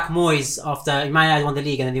couldn't back Moyes after Man United won the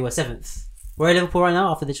league and then they were 7th. Where are Liverpool right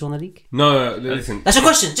now after they won the league? No, listen. That's a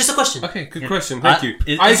question. Just a question. Okay, good question. Thank you.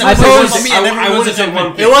 I want to say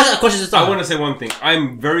one thing. It wasn't a question to start. I want to say one thing.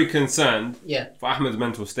 I'm very concerned for Ahmed's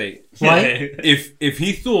mental state. Why? If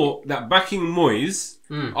he thought that backing Moyes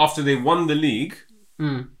after they won the league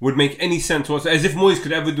would make any sense whatsoever, as if Moyes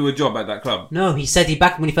could ever do a job at that club. No, he said he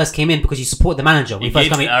backed him when he first came in because you support the manager when he first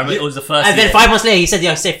came in. It was the first. And then 5 months later, he said,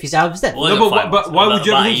 "Yeah, safe. He's out of his depth." No, but why would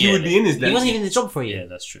you ever think he would be in his depth? He wasn't even in the job for a year. Yeah,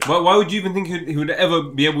 that's true. Why would you even think he would ever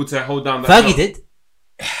be able to hold down that? Fergie did.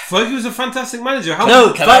 Fergie was a fantastic manager. As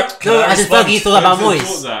in Fergie thought about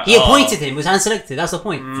Moyes. He appointed him. He was hand selected. That's the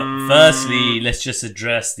point. Firstly, let's just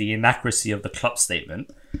address the inaccuracy of the Klopp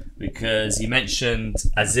statement, because he mentioned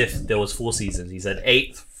as if there was 4 seasons. He said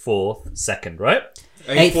 8th, 4th, 2nd, right?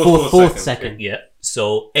 8th, 4th, 2nd. Yeah.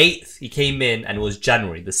 So 8th, he came in and it was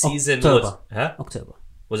January. The season October. was October.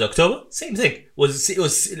 Was it October? Same thing. It was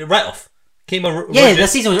right off. The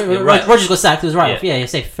season was right. Rodgers got sacked. It was right off. Yeah,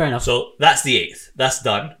 safe. Fair enough. So that's the 8th. That's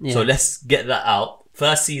done. Yeah. So let's get that out.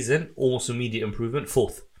 First season, almost immediate improvement.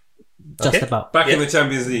 4th. Just about. Back in the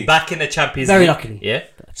Champions League. Back in the Champions League. Very luckily. Yeah.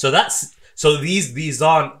 So these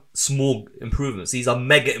aren't small improvements. These are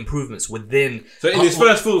mega improvements within. So in his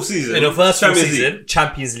first full season,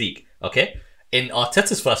 Champions League. Okay. In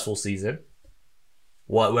Arteta's first full season,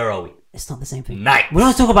 where are we? It's not the same thing. 9th. We're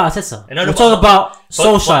not talking about Arteta. We're talking about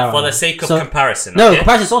Solskjaer. For the sake of comparison. No,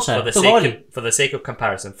 comparison Solskjaer. For the sake of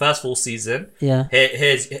comparison, first full season. Yeah.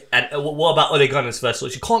 What about Ole Gunnar's first full?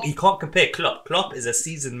 He can't compare Klopp. Klopp is a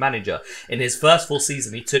seasoned manager. In his first full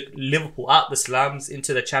season, he took Liverpool out the slums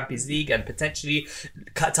into the Champions League and potentially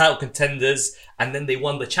title contenders, and then they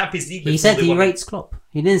won the Champions League. He said he rates Klopp.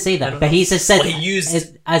 He didn't say that, but he said he used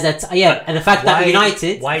and the fact that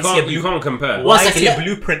United. Why you can't compare? Why is he a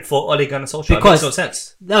blueprint for Ole Gunnar Solskjaer? Because it makes no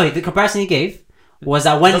sense. No, the comparison he gave was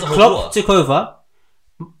that when Klopp took over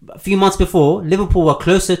a few months before, Liverpool were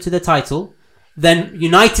closer to the title than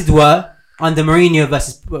United were under Mourinho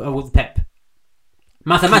versus with Pep.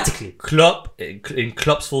 Mathematically, Klopp in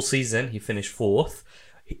Klopp's full season, he finished 4th.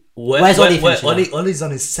 Where's Ole? Ole's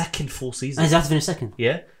on his second full season. And he's about to finish second.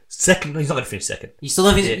 Yeah. Second, no, he's not going to finish second. You still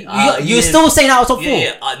don't finish. You're still saying out of top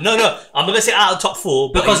 4. No, I'm going to say out of top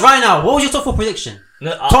 4 because right now, what was your top 4 prediction?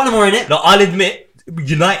 No, Tottenham are in it. No, I'll admit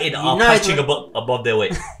United are punching above their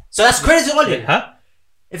weight. So that's credit to Ole. Huh?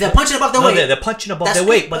 If they're punching above their weight, they're punching above their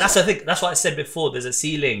weight. But that's the thing. That's what I said before. There's a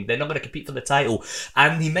ceiling. They're not going to compete for the title.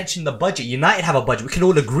 And he mentioned the budget. United have a budget. We can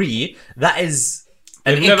all agree that is.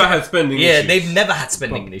 They've never had spending issues. Yeah, they've never had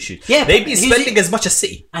spending issues. Yeah, they've been spending as much as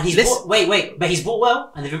City. And he's bought, but he's bought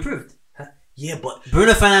well and they've improved. Yeah, but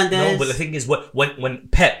Bruno Fernandes. No, but the thing is, when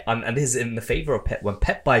Pep and this is in the favor of Pep. When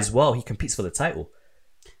Pep buys well, he competes for the title.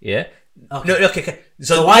 Yeah, Okay. No, okay.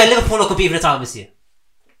 So why are Liverpool not competing for the title this year?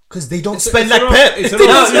 Because they don't spend like an Pep. It's an No,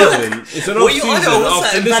 off-season. It's an What you on? off-season.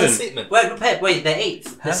 What's that Listen, statement? Wait, they're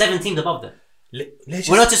 8th. There's 7 teams above them. Let's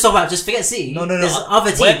We're not just talking about, just forget City. No. There's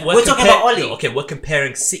other teams. We're talking compare- about Oli. Okay, we're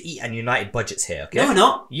comparing City and United budgets here. Okay. No, we're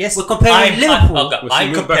not. Yes, We're comparing Liverpool. We'll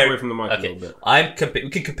move back away from the mic a Okay, little bit. we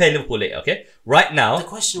can compare Liverpool later. Okay, right now. The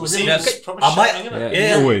question was See, Liverpool. it's probably I might- shouting, innit?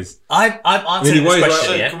 Yeah. Always. I'm answering Really, this why is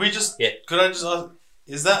question. that- Yeah. Can we just? Yeah. Could I just ask?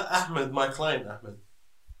 Is that Ahmed, my client, Ahmed?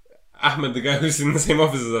 Ahmed, the guy who's in the same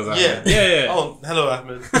office as us. Yeah. Yeah. Oh, hello,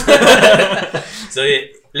 Ahmed. So yeah,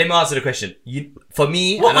 let me answer the question. For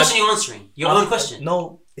me, What and I- question are you answering? Your own question.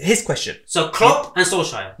 No, his question. So Klopp and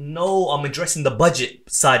Solskjaer. No, I'm addressing the budget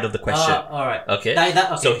side of the question. All right. Okay.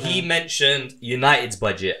 Okay. So he mentioned United's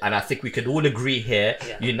budget, and I think we could all agree here.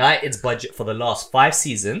 Yeah. United's budget for the last 5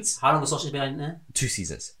 seasons, How long has Solskjaer been in there? 2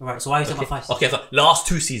 seasons. All right. So why are you talking about 5 seasons? Okay, so last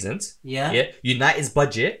 2 seasons, Yeah. United's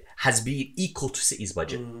budget has been equal to City's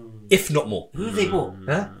budget, if not more. Who have they bought?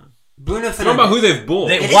 Huh? Bruno It's not about Fernandes. who they've bought.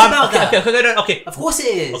 They It is won- about that. Okay. Of course it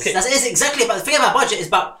is. Okay. It's exactly about the thing about budget is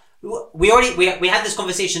about we had this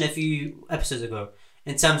conversation a few episodes ago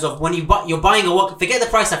in terms of when you're buying a forget the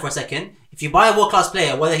price tag for a second. If you buy a world class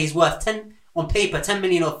player, whether he's worth 10 on paper, 10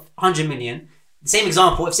 million or 100 million, the same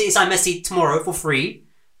example. If City sign Messi tomorrow for free,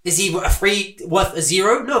 is he worth a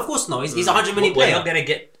 0? No, of course not. He's a 100 million We're player. not gonna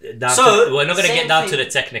get down. So, We're not gonna same get down to thing. the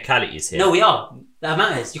technicalities here. No, we are. That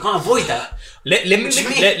matters. You can't avoid that. Let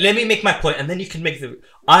me make my point, and then you can make the.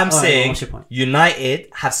 I'm All right, saying what's your point? United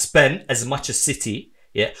have spent as much as City,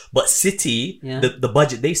 but City, Yeah. the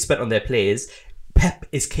budget they spent on their players, Pep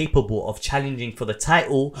is capable of challenging for the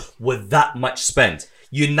title with that much spend.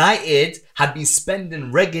 United have been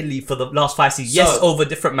spending regularly for the last 5 seasons. Yes, So, over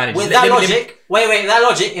different managers. With that logic, with that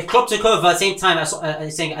logic, if Klopp took over at the same time as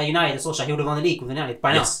saying at United and Solskjaer, he would have won the league with United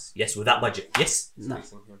by now. Yes, with that budget. Yes. No.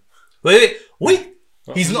 Wait.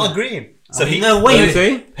 He's not agreeing. So no way. What did you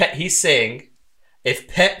say? He's saying if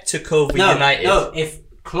Pep took over No, United. no. If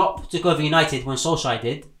Klopp took over United when Solskjaer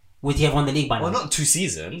did, would he have won the league by now? Well, not 2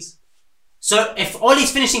 seasons. So if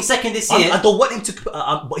Ollie's finishing second this year, I don't want him to,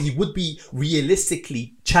 but he would be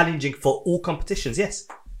realistically challenging for all competitions. Yes,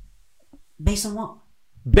 based on what?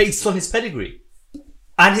 based on his pedigree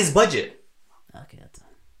and his budget. Okay,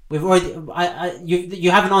 we've already. You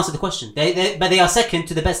haven't answered the question. But they are second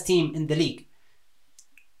to the best team in the league.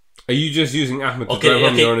 Are you just using Ahmed to Okay, drive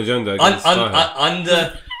home okay. your own agenda against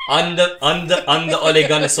Zaha? Under Ole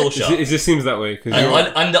Gunnar Solskjaer. It just seems that way. Cause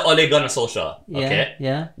Under Ole Gunnar Solskjaer. Yeah, Okay.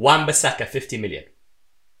 yeah, Wan-Bissaka 50 million.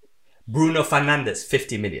 Bruno Fernandes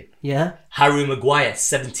 50 million. yeah, Harry Maguire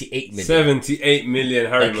 78 million. 78 million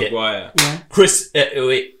Harry Okay. Maguire. yeah.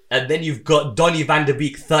 Wait, and then you've got Donny van der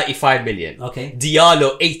Beek 35 million. Okay.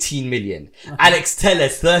 Diallo 18 million. Alex Teller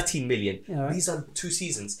 13 million. Yeah, right. These are 2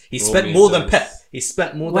 seasons. He Roll spent me more a than dice. Pep. He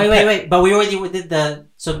spent more than Wait. Pep. But we already did but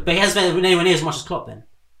he hasn't spent anywhere near as much as Klopp then.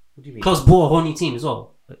 What do you mean? Klopp's bought a whole new team as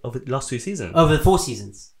well Over the last 2 seasons. over 4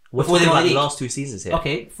 seasons. We're Before they talking won about the the league. last 2 seasons here.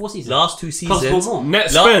 Okay, 4 seasons. Last 2 Klopp's seasons. bought more.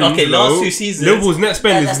 Net spend, okay, last though, 2 seasons. Liverpool's net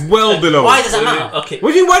spend That's- is well below. Why does that matter? Okay.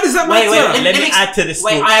 What do you? Why does that matter? Let me add to this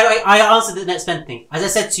Wait, story. I answered the net spend thing. As I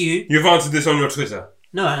said to you, You've answered this on your Twitter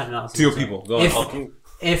no, I haven't answered. to your Sorry. people. Go on.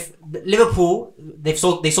 If Liverpool they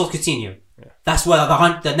sold Coutinho, that's where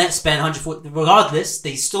the net spend 140. Regardless,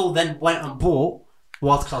 they still then went and bought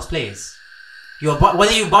world class players.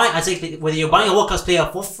 Whether you're buying a world class player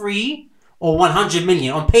for free or 100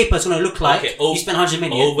 million on paper, it's going to look like you spend 100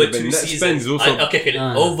 million. Over but 2 net seasons. spend is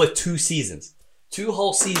also- Over 2 seasons. 2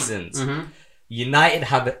 whole seasons. Mm-hmm. United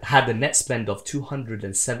have had a net spend of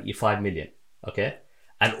 275 million. Okay?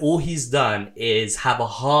 And all he's done is have a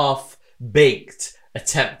half-baked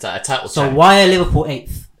attempt at a title So challenge. why are Liverpool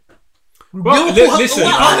 8th? Well, listen,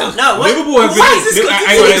 No, what? Liverpool have Why is this been. good?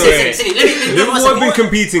 Hang on, wait. City, let me Liverpool one have been second.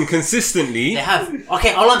 competing consistently. They have.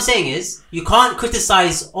 Okay, all I'm saying is you can't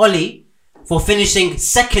criticize Oli for finishing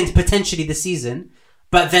second potentially this season,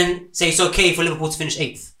 but then say it's okay for Liverpool to finish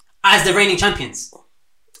 8th as the reigning champions.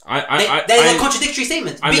 They're contradictory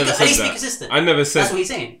statements. I never At said least be that. consistent. I never said. That's what he's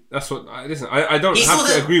saying. That's what. Listen, I don't He's have still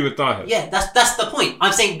to there. agree with Tahir. Yeah, that's the point.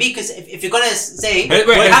 I'm saying because if you're gonna say Wait,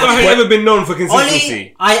 what has happened- Tahir ever been known for consistency?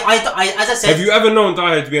 Oli, I as I said, Have you ever known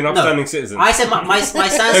Tahir to be an upstanding no, citizen? I said my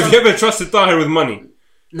stance. Have you ever trusted Tahir with money?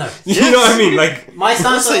 No. You know what I mean? Like, My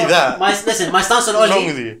stance Don't say on that. my stance on What's wrong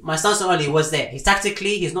with Oli. you? My stance on Oli was there. He's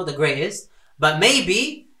tactically, he's not the greatest, but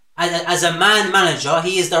maybe as a man manager,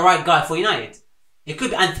 he is the right guy for United. It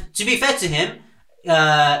could be, and to be fair to him,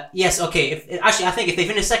 yes, okay. I think if they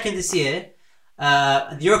finish second this year,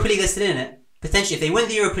 the Europa League is still in it. Potentially, if they win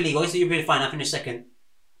the Europa League or the Europa League final and finish second,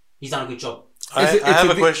 he's done a good job. I have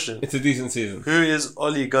a question. It's a decent season. Who is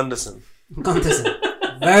Oli Gunderson? Gunderson.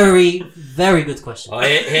 Very, very good question. Oh,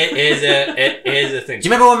 here's the thing. Do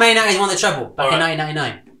you remember when Man United won the treble back in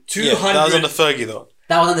 1999? 200. That was on the Fergie though.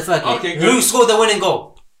 That was under Fergie. Okay, Who good. scored the winning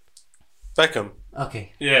goal? Beckham.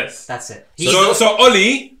 Okay, Yes. that's it. So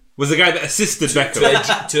Oli was the guy that assisted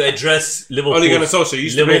Beckham. to address Liverpool. Ole Gunnar Solskjaer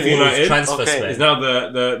used to play for United. transfer Okay. spend. Is now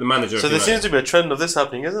the manager. So of there United. seems to be a trend of this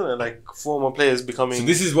happening, isn't it? Like former players becoming. So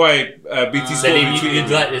this is why BT Sport Then you- retweeted you'd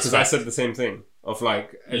like this because I fact. said the same thing of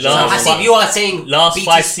like. So Last Hasib, you are saying last BT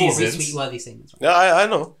 5 Sport seasons- retweet worthy statements. Right? Yeah, I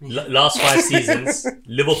know. Last 5 seasons,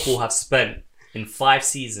 Liverpool have spent in 5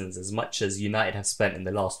 seasons as much as United have spent in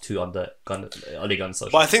the last 2 under Ole Gunnar Solskjaer.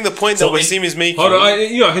 But I think the point So that Wasim is making. Hold on,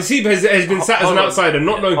 Hasib has been sat as Hold an on. outsider,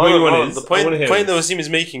 not knowing who Hold on, anyone hold on. is. The I wanna hear point that this. Wasim is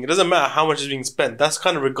making, it doesn't matter how much is being spent. That's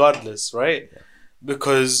kind of regardless, right?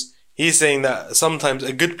 Because he's saying that sometimes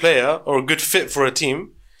a good player or a good fit for a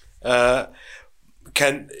team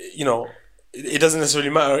can, it doesn't necessarily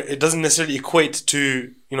matter. It doesn't necessarily equate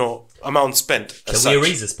to, amount spent. Can as we such.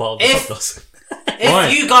 erase this part of the If- podcast? Why?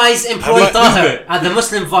 If you guys employ Have I- Taher at the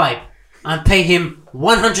Muslim Vibe and pay him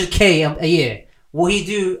 100k a year, will he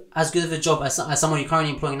do as good of a job as someone you're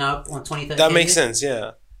currently employing now on 2030? That makes sense,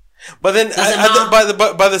 yeah. But then, Doesn't matter.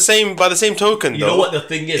 by the same token, You though, know what the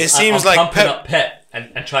thing is? it seems I'm like pumping Pep. up Pep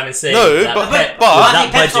and trying to say No, that but- Pep, but- with I that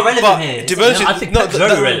think Pep's not budget- relevant here. to be honest, I think no, Pep's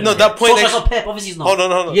very relevant. no, that point. Solskjaer's not Pep, obviously he's not. Hold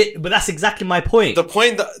on. Yeah, but that's exactly my point. The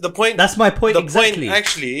point. That's my point The exactly. point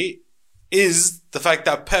actually is the fact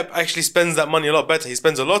that Pep actually spends that money a lot better. He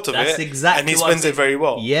spends a lot of That's it, exactly and he what I'm spends it very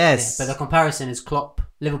well. Yeah, yes. but the comparison is Klopp,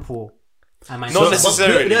 Liverpool, and Man Not City.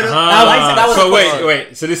 necessarily. No, no, no. That was so the question.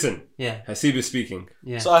 wait. So listen, Yeah, Hasib is speaking.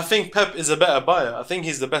 yeah. So I think Pep is a better buyer. I think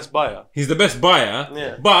he's the best buyer. He's the best buyer,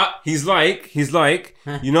 Yeah. but he's like,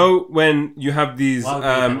 when you have these Why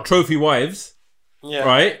would we do trophy wives, Yeah.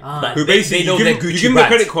 right? Ah. Who They- basically they know you their give, you Gucci give them a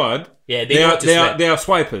brands. credit card. Yeah, they know what to spend. they are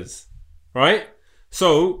swipers, right?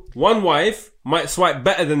 So one wife might swipe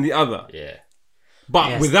better than the other, Yeah. but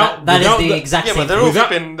Yes, without that is without the the, exact Yeah, same but they're thing. all Without-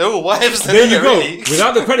 flipping. They're all wives. there you go. Really.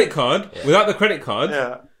 Without the credit card,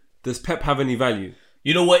 Yeah. does Pep have any value?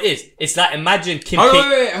 You know what it is? It's like imagine Kim Oh, Ping.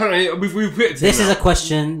 wait, hold on. We've put it to This him is now. a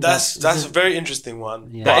question. That's a very interesting one.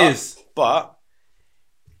 Yeah. That is. But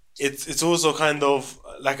it's also kind of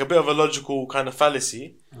like a bit of a logical kind of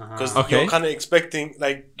fallacy because Okay. you're kind of expecting,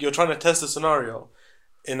 like, you're trying to test a scenario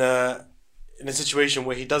in a situation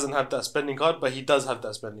where he doesn't have that spending card, but he does have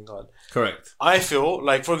that spending card. Correct. I feel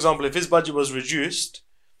like, for example, if his budget was reduced,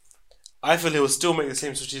 I feel he would still make the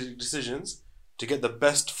same strategic decisions to get the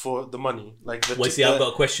best for the money. Like, Wait, see, I've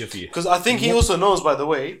got a question for you. because I think he also knows, by the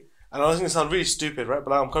way, and I was going to sound really stupid, right?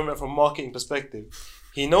 But I'm coming back from a marketing perspective.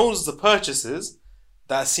 He knows the purchases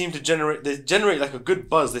that seem to generate like a good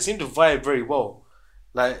buzz. They seem to vibe very well.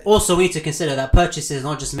 Like, Also, we need to consider that purchase is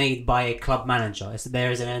not just made by a club manager.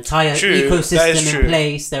 There is an entire True, that ecosystem is in true.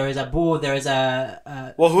 place. There is a board. There is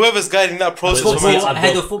a well, whoever's guiding that process. Wait, football, I've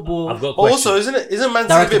head got- of football. I've got a But question. also, isn't Man City a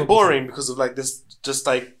Director bit of football. boring because of like this? Just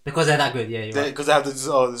like because they're that good. Yeah, you're right. because they have this.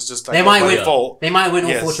 Oh, it's just like They might by win. default. They might win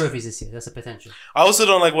all Yes. 4 trophies this year. That's a potential. I also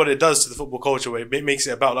don't like what it does to the football culture, where it makes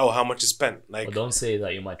it about how much is spent. Like, Well, don't say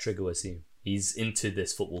that, you might trigger Wasim. He's into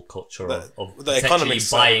this football culture The- of the potentially economic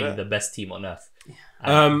side, buying yeah. the best team on earth.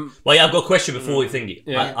 Well, yeah, I've got a question before we thingy.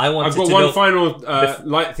 yeah. I wanted I've got to one know. final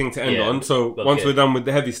light thing to end Yeah. on. So Okay. once we're done with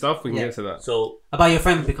the heavy stuff, we can Yeah. get to that. So, About your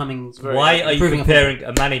friend becoming. why are you improving a comparing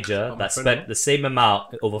a manager that friend, spent the same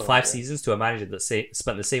amount over 5 seasons to a manager that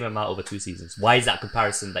spent the same amount over 2 seasons? Why is that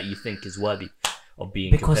comparison that you think is worthy of being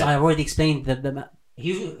Because compared? I already explained that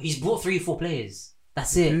he's brought 3-4 players.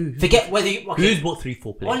 That's it. Forget whether you. Okay. Who's bought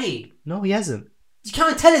 3-4 players? Oli, No, he hasn't. you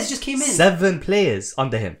can't tell us. He just came in. 7 players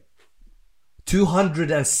under him.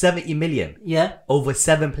 270 million Yeah, over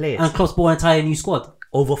 7 players and Klopp's bought an entire new squad.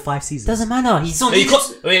 over 5 seasons. Doesn't matter. He's on. No, you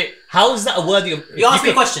can't- wait, how is that a worthy of? You asked me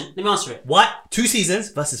a could- question. Let me answer it. What? 2 seasons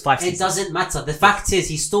versus 5 It seasons. doesn't matter. The fact is,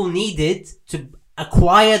 he still needed to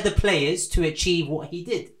acquire the players to achieve what he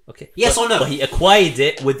did. Okay. Yes but, or no? But he acquired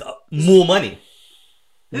it with more money.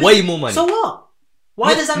 Way more money. So what?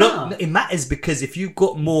 Why does that matter? No, it matters because if you've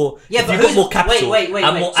got more, Yeah, if but you've got who's, more capital wait.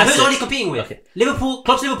 and more So who's assets. only competing with? Okay. Liverpool,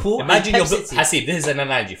 Klopp's Liverpool. Imagine and you're Pep City. Hasib, this is an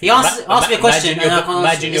analogy. For He you. asked me a question Imagine and I you're, can't answer.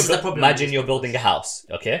 imagine, This is you're, the problem. imagine you're building a house.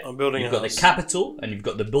 Okay, I'm building You've a got house. the capital and you've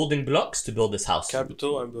got the building blocks to build this house.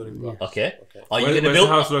 capital, I'm building blocks. Okay. Are you Where's going to the build?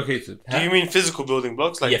 house located? Do you mean physical building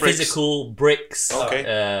blocks, like Yeah, bricks? physical bricks.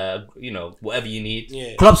 Okay. Whatever you need.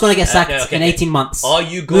 Yeah. Klopp's gonna get sacked okay. in 18 months. Are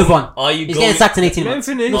you going? Move on. Are you He's going? getting sacked in 18 Let him months.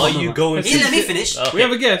 finish. Move Are on, you move on. going? He didn't let me finish. Okay. We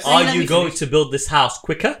have a guest. Are Let you me going finish. to build this house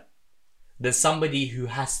quicker than somebody who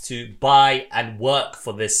has to buy and work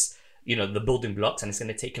for this the building blocks, and it's going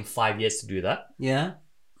to take him 5 years to do that. Yeah.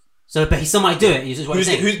 So, but he still might do it. Is what you're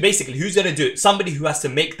saying. Who's going to do it? Somebody who has to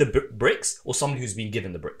make the bricks, or somebody who's been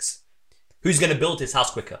given the bricks? Who's going to build his house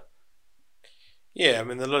quicker? Yeah, I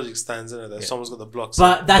mean the logic stands in it that someone's got the blocks.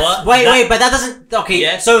 But that's but that doesn't. Okay,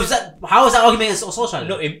 Yeah. So how is that argument against Solskjaer?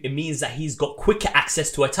 No, it means that he's got quicker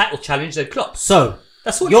access to a title challenge than Klopp. So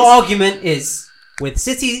That's what your it is. argument is with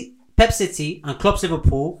City, Pep City, and Klopp's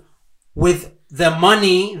Liverpool, with the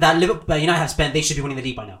money that United have spent, they should be winning the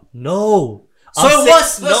league by now. No. So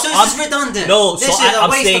it's just redundant. No, This so is a I'm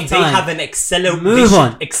waste saying of they time. have an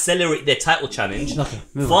accelerate their title challenge Okay,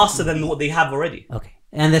 move on. faster than what they have already. Okay,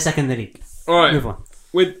 and they're second in the league. All right. Move on.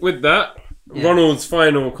 With that, Yeah. Ronald's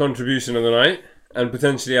final contribution of the night, and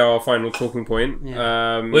potentially our final talking point.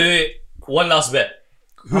 Yeah. Wait. One last bit.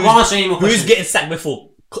 I'm not answering any more Who's questions. getting sacked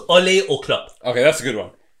before? Ole or Klopp? Okay, that's a good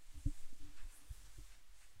one.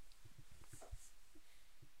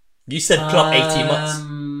 You said Klopp 18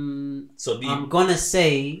 months. So I'm gonna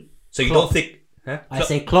say. So you Klopp. don't think? Huh? I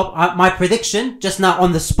say Klopp. My prediction, just now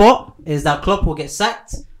on the spot, is that Klopp will get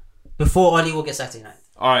sacked before Oli will get sacked tonight.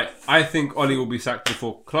 All right, I think Oli will be sacked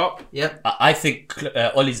before Klopp. Yep. I think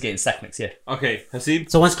Ole's getting sacked next year. Okay,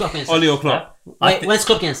 Hasib, So when's Klopp getting sacked? Oli or Klopp? When's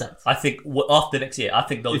Klopp getting sacked? I think after next year. I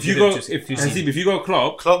think they'll If you give go, it to Hasib, if you go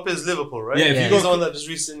Klopp, Klopp is Liverpool, right? Yeah, if you he's go- the one that just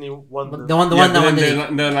recently won. The one yeah, that but won the then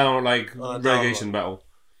league. they're now like down relegation battle.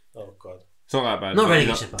 Oh god, It's not that bad. Not but,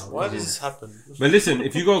 relegation battle. why does this happen? But listen,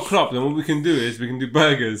 if you go Klopp, then what we can do is we can do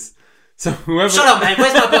burgers. So whoever. Shut up, man.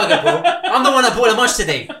 Where's my burger, bro? I'm the one that bought a lunch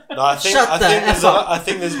today. No, I think Shut I the think F up. I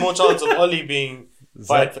think there's more chance of Oli being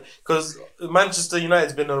fired because Manchester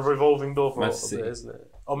United's been a revolving door for Man a City. bit, isn't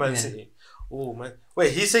it? Oh, Man Yeah. City. Oh man,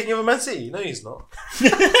 wait, he's taking over Man City? No, he's not.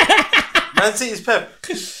 Man City's Pep.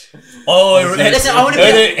 Oh, Listen, I wanna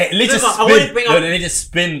bring- let me just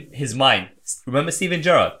spin his mind. Remember Steven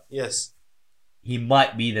Gerrard? Yes, He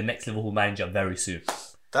might be the next Liverpool manager very soon.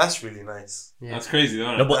 that's really nice. That's crazy, though.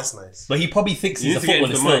 No, Isn't it? but, That's nice. but he probably thinks You he's a need to get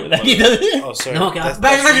footballer into the still. mic, Like, he doesn't- Oh, sorry. No, okay. That's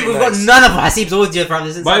Imagine really we've got nice. none of Hasib's audio throughout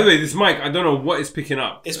this. By the way, this mic, I don't know what it's picking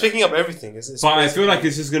up. It's picking up everything. It's But I feel like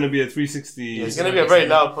it's just going to be a 360. yeah, it's gonna be a very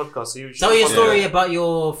loud podcast. So you should Tell your follow story it. about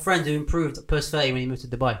your friend who improved post 30 when he moved to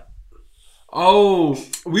Dubai. Oh,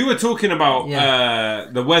 we were talking about Yeah.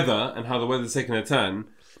 the weather and how the weather's taking a turn.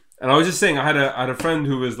 And I was just saying, I had a friend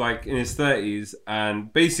who was like in his 30s,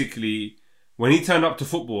 and basically, when he turned up to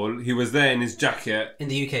football, he was there in his jacket. In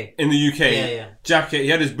the UK. In the UK, Yeah. jacket. He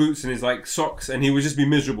had his boots and his like socks, and he would just be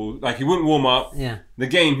miserable. Like he wouldn't warm up. Yeah. The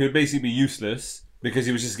game, he would basically be useless because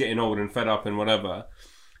he was just getting old and fed up and whatever.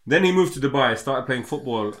 Then he moved to Dubai, started playing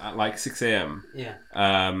football at like 6 a.m. Yeah.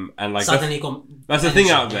 And like Suddenly got that's the thing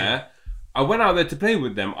energy, out yeah. there. I went out there to play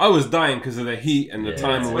with them. I was dying because of the heat and the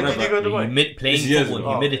time or When did whatever. you go to Dubai? Playing It's years football,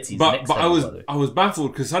 ago. humidity. is But next but I level, was by the way. I was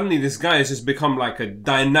baffled because suddenly this guy has just become like a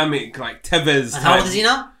dynamic like Tevez. And how old is he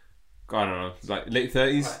now? I don't know, like late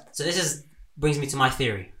 30s. So this brings me to my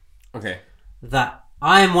theory Okay. that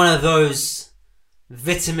I am one of those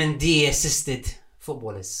vitamin D assisted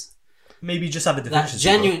footballers. Maybe you just have a That deficiency.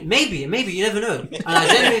 genuine, maybe you never know. And I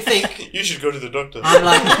genuinely think You should go to the doctor. I'm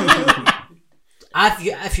like,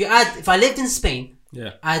 if I lived in Spain,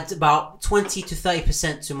 Yeah. add about 20 to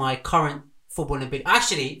 30% to my current footballing ability.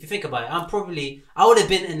 Actually, if you think about it, I would have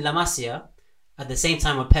been in La Masia at the same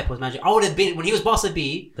time when Pep was manager. I would have been when he was Barca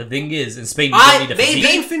B. The thing is, in Spain, you don't need a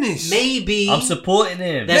physique. Maybe I'm supporting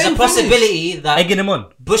him. there's a possibility that Egging him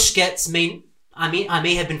on. Busquets I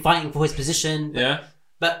may have been fighting for his position, Yeah.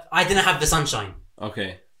 but I didn't have the sunshine.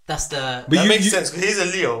 Okay. That's the. But That you- makes you- sense because he's a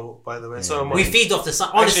Leo, by the way. So am I. We feed off the sun.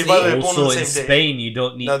 Honestly, by the way, born on Also, the in same day. Spain, you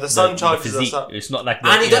don't need No, the sun charges us physique. up. It's not like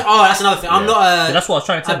and you don't, oh, that's another thing. I'm Yeah. not So that's what I was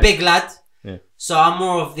trying to tell a you. big lad, Yeah. so I'm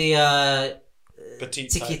more of the Petite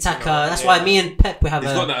tiki type, taka. you know, That's yeah. why me and Pep we have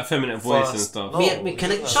He's got that effeminate voice and Fast. stuff.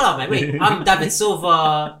 No. shut up, man. Wait, I'm David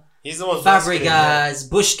Silva, He's the one. vascular, man. Fabregas,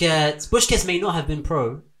 Busquets. Busquets may not have been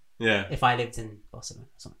pro Yeah. if I lived in Barcelona.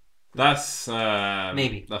 So That's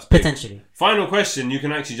maybe That's big. potentially. Final question you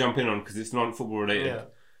can actually jump in on because it's non-football related.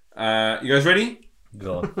 Yeah. You guys ready?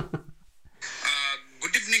 Go on.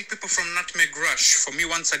 Good evening, people from Nutmeg Rush. For me,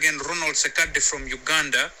 once again, Ronald Sekade from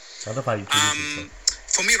Uganda. I love how you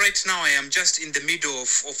For me, right now, I am just in the middle of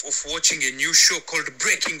watching a new show called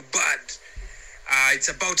Breaking Bad. It's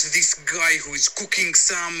about this guy who is cooking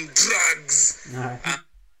some drugs. Alright.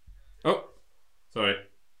 Oh, sorry.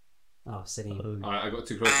 Oh, silly. I got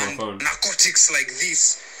too close to my phone. Narcotics like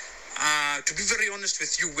this. To be very honest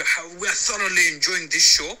with you, we are thoroughly enjoying this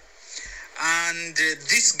show. And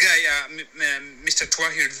this guy, Mr.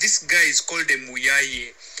 Twahir, this guy is called a Muyaye.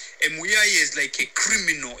 A Muyaye is like a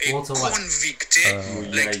criminal, a Walter White. convict,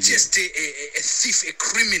 like just a thief, a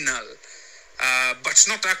criminal. But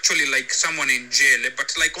not actually like someone in jail,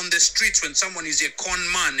 but like on the streets when someone is a con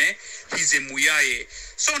man, he's a Muyaye.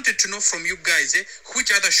 So I wanted to know from you guys,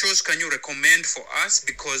 which other shows can you recommend for us?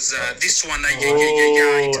 Because this one,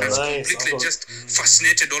 it has completely just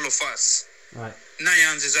fascinated all of us. Right.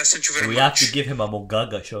 Nayans, thank you very We much. have to give him a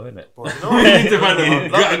Mogaga show, innit? No, We need to find a I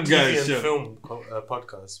love the guy TV and show. film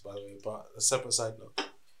podcast, by the way, but a separate side note.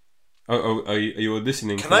 Are you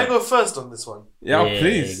auditioning? Can I go first on this one? Yeah, Yeah,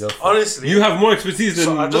 please. go for it. Honestly, You have more expertise than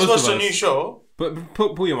so I just most watched of a us. new show. But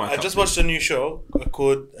pull your mic I up, just please. watched a new show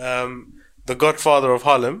called The Godfather of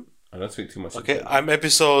Harlem. I don't speak too much. Okay, I'm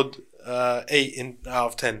episode 8 out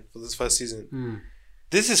of 10 for this first season.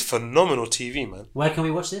 This is phenomenal TV, man. Where can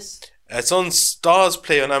we watch this? It's on Stars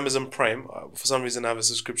Play on Amazon Prime. For some reason, I have a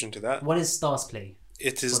subscription to that. What is Stars Play?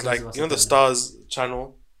 It is For like, those of us you know, that the don't Stars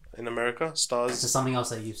channel in America. So Stars. something else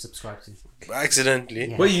that you've subscribed to. Accidentally.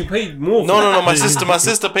 Yeah. Wait, you paid more? For No, that? My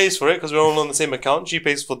sister pays for it because we're all on the same account. She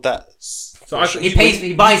pays for that. So He pays-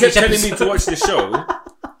 he buys you each kept telling me episode. to watch the show,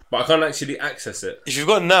 but I can't actually access it. If you've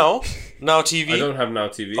got Now I TV, don't have Now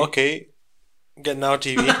TV. okay, get Now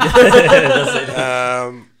TV.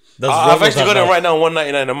 Does I've Ronald actually have got it that? right now,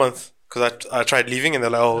 $1.99 a month. Because I tried leaving and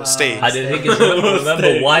they're like, oh, stay. I didn't think it's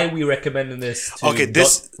remember why we recommending this to Okay,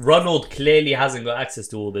 this- Ronald clearly hasn't got access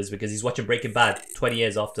to all this because he's watching Breaking Bad 20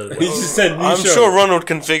 years after. He just said new I'm show. sure Ronald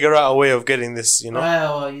can figure out a way of getting this, you know.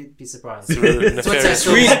 Well, you'd be surprised. through nefarious-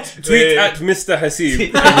 Tweet at Mr.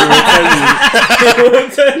 Hasib. and he will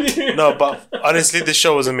tell you. No, but honestly, this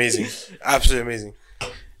show was amazing. Absolutely amazing.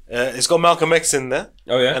 It's got Malcolm X in there.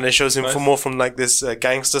 Oh, yeah? And it shows him Nice. more from like this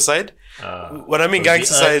gangster side. When I mean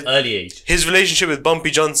gangster side, early age, his relationship with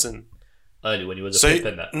Bumpy Johnson. early when he was a So pip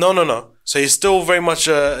and that. no. So he's still very much,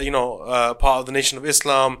 part of the Nation of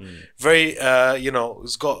Islam. Very,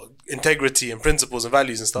 he's got integrity and principles and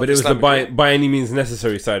values and stuff. But it was the Islamically. by any means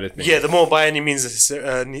necessary side of things. Yeah, the more by any means, the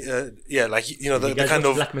You the guys kind watch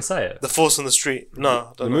of Black Messiah. the force on the street. No,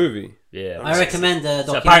 The don't know. movie. Yeah, I recommend the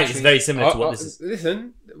so documentary. apparently it's very similar to what this is.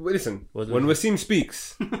 Listen. What is When it? Wasim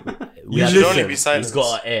speaks, We you have- should only listen. be silent. He's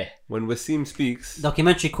got an air. When Wasim speaks,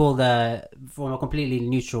 documentary called from a completely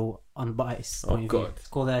neutral, unbiased point of view. God. It's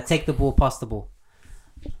called Take the Ball, Pass the Ball.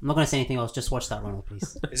 I'm not going to say anything else. Just watch that, Ronald,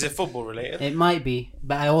 please. Is it football related? It might be,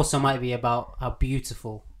 but it also might be about how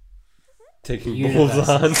beautiful. taking Universe. balls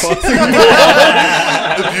on. The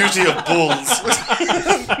beauty of bulls.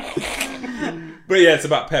 But yeah, it's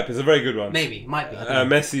about Pep. It's a very good one. Maybe, might be. I don't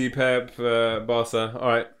know. Messi, Pep, Barca. All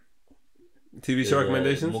right. TV show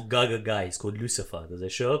recommendations? Mogaga guy. It's called Lucifer. There's a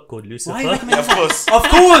show called Lucifer. Why are you recommending Of course. Of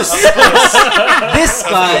course! This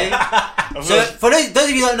guy. So, for those of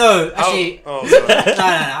you that don't know, actually, Oh, sorry. no,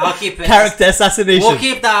 I'll keep it. Character assassination. We'll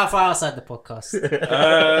keep that for outside the podcast.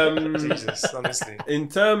 Jesus, honestly. In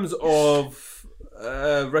terms of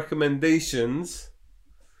recommendations,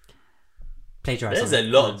 Plagiarism. There's a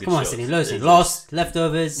lot of good Come on, shows. Cindy. Loads. There's Lost,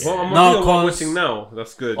 Leftovers, what am I Narcos. watching now?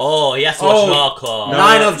 That's good. Oh, he has to watch Narcos.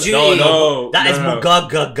 Line of Duty. No, That is no.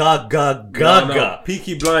 Mogaga Gaga.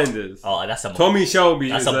 Peaky Blinders. Oh, that's a Tommy Shelby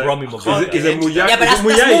That's is a Brommy Mogaga. is a Muya- Yeah, but is a that's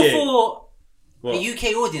more Muyaye. for What? a UK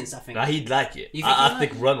audience, I think. Nah, he'd like it. You think I he'd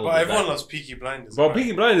think like Ronald But would everyone like loves Peaky Blinders. Well, right?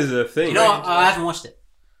 Peaky Blinders is a thing. You know what? I haven't watched it.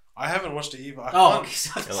 I haven't watched it either. Oh, I okay. can't,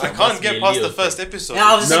 sorry. I It can't must be get a past Leo the first thing. episode.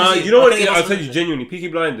 Yeah, I was No, saying, you know I what? couldn't get I'll past tell the- you genuinely, Peaky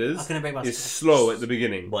Blinders I couldn't break past is it. slow at the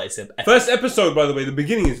beginning. But it's a First episode, by the way, the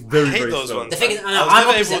beginning is very, I hate very those slow. ones. The thing is, I was I'm never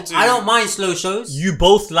opposite. able to- I don't mind slow shows. You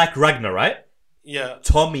both like Ragnar, right? Yeah.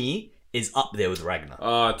 Tommy is up there with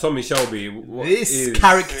Ragnar. Tommy Shelby. what This is-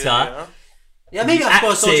 character, Yeah. Yeah, maybe I just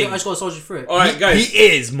got a soldier. Acting. I just got a soldier through it. All right, guys. he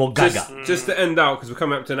is Mogaga. Just to end out, because we're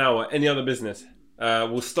coming up to an hour. Any other business?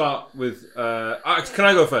 We'll start with. Can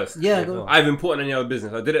I go first? Yeah, go. I have important any other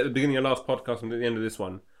business. I did it at the beginning of last podcast and at the end of this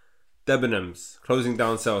one. Debenhams closing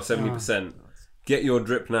down sale 70%. Get your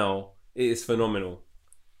drip now. It is phenomenal.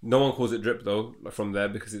 No one calls it drip though from there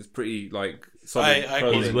because it's pretty like solid. I call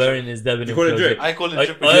clothing. He's wearing his Debenhams. You call it drip? I call it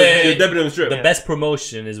drip. Oh, yeah, Your Debenhams drip. The best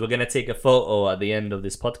promotion is we're gonna take a photo at the end of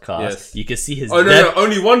this podcast. Yes. You can see his. Oh no!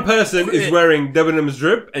 Only one person is wearing Debenhams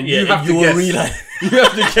drip, and you have to will guess. realize. You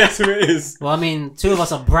have to guess who it is. Well, I mean, two of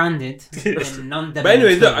us are branded in non-Debenhams. But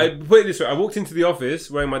anyway, look, I clothing. put it this way: I walked into the office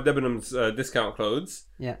wearing my Debenhams discount clothes,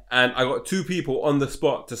 Yeah. and I got two people on the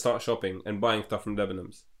spot to start shopping and buying stuff from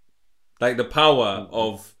Debenhams. Like the power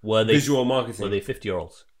of Were they visual marketing. Were they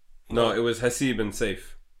 50-year-olds? No, it was Hasib and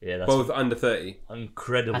Safe, Yeah, that's both under 30.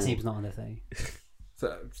 incredible. Hasib's not under 30.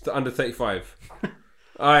 So, it's under 35.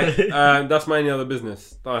 All right, that's my any other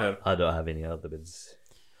business. Go ahead. I don't have any other bits.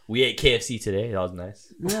 We ate KFC today. That was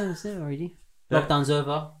nice. No, that's it already. Yeah. Lockdown's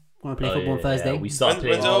over. We're gonna play football on Thursday. We start When's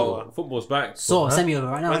playing. it over? Football's back. Sort of semi-over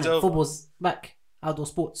right now. When's it over? Football's back. Outdoor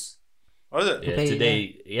sports. Oh, is it? Yeah,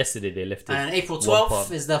 play- yesterday they lifted. And April one 12th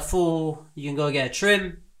part. is the full. You can go get a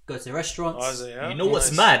trim, go to restaurants. Oh, is it? Yeah? You know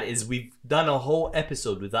what's Nice. mad is we've done a whole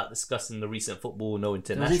episode without discussing the recent football, no It was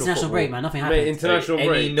international international football. break, man. Nothing happened. Mate, international Any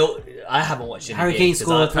break. no, I haven't watched any Harry games Kane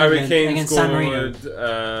 'cause scored. Harry Kane against San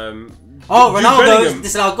scored. Oh, Jude Ronaldo's Bellingham.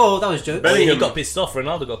 disallowed goal. That was joke. Bellingham. He got pissed off.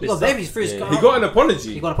 Ronaldo got He pissed got off. very first. Yeah. He got an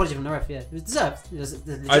apology. He got an apology from the ref. Yeah, it was deserved. It was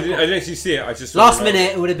the I didn't actually see it. I just saw Last Ronaldo.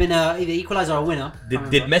 minute, it would have been either equaliser or winner. Did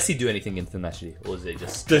Messi do anything internationally, or was it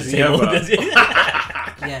just? Does he same ever? old- does he?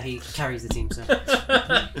 Yeah, he carries the team. So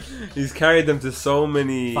He's carried them to so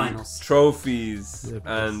many Finals. trophies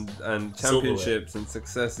and Silverware. championships and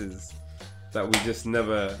successes that we just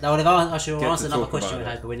never. that would have actually Get to answered another talk question about we it.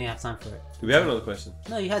 had, but we didn't have time for it. Do we have another question?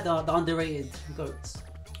 No, you had the underrated goats.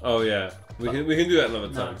 Oh yeah, we can do that another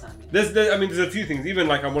time. Another time, yeah. There's a few things. Even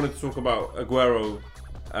like I wanted to talk about Aguero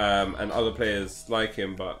and other players like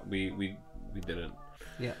him, but we didn't.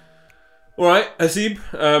 Yeah. All right, Hasib.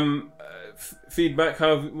 Feedback.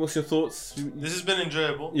 What's your thoughts? This has been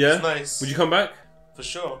enjoyable. Yeah? It's nice. Would you come back? For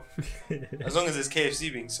sure. As long as it's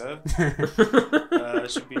KFC being served. That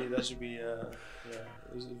should be yeah,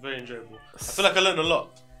 it was very enjoyable. I feel like I learned a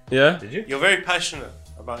lot. Yeah. Did you? You're very passionate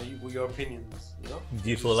about your opinions, you know? Do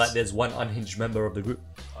you feel like there's one unhinged member of the group?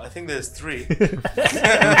 I think there's 3.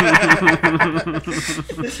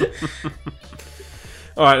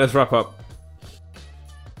 All right, let's wrap up.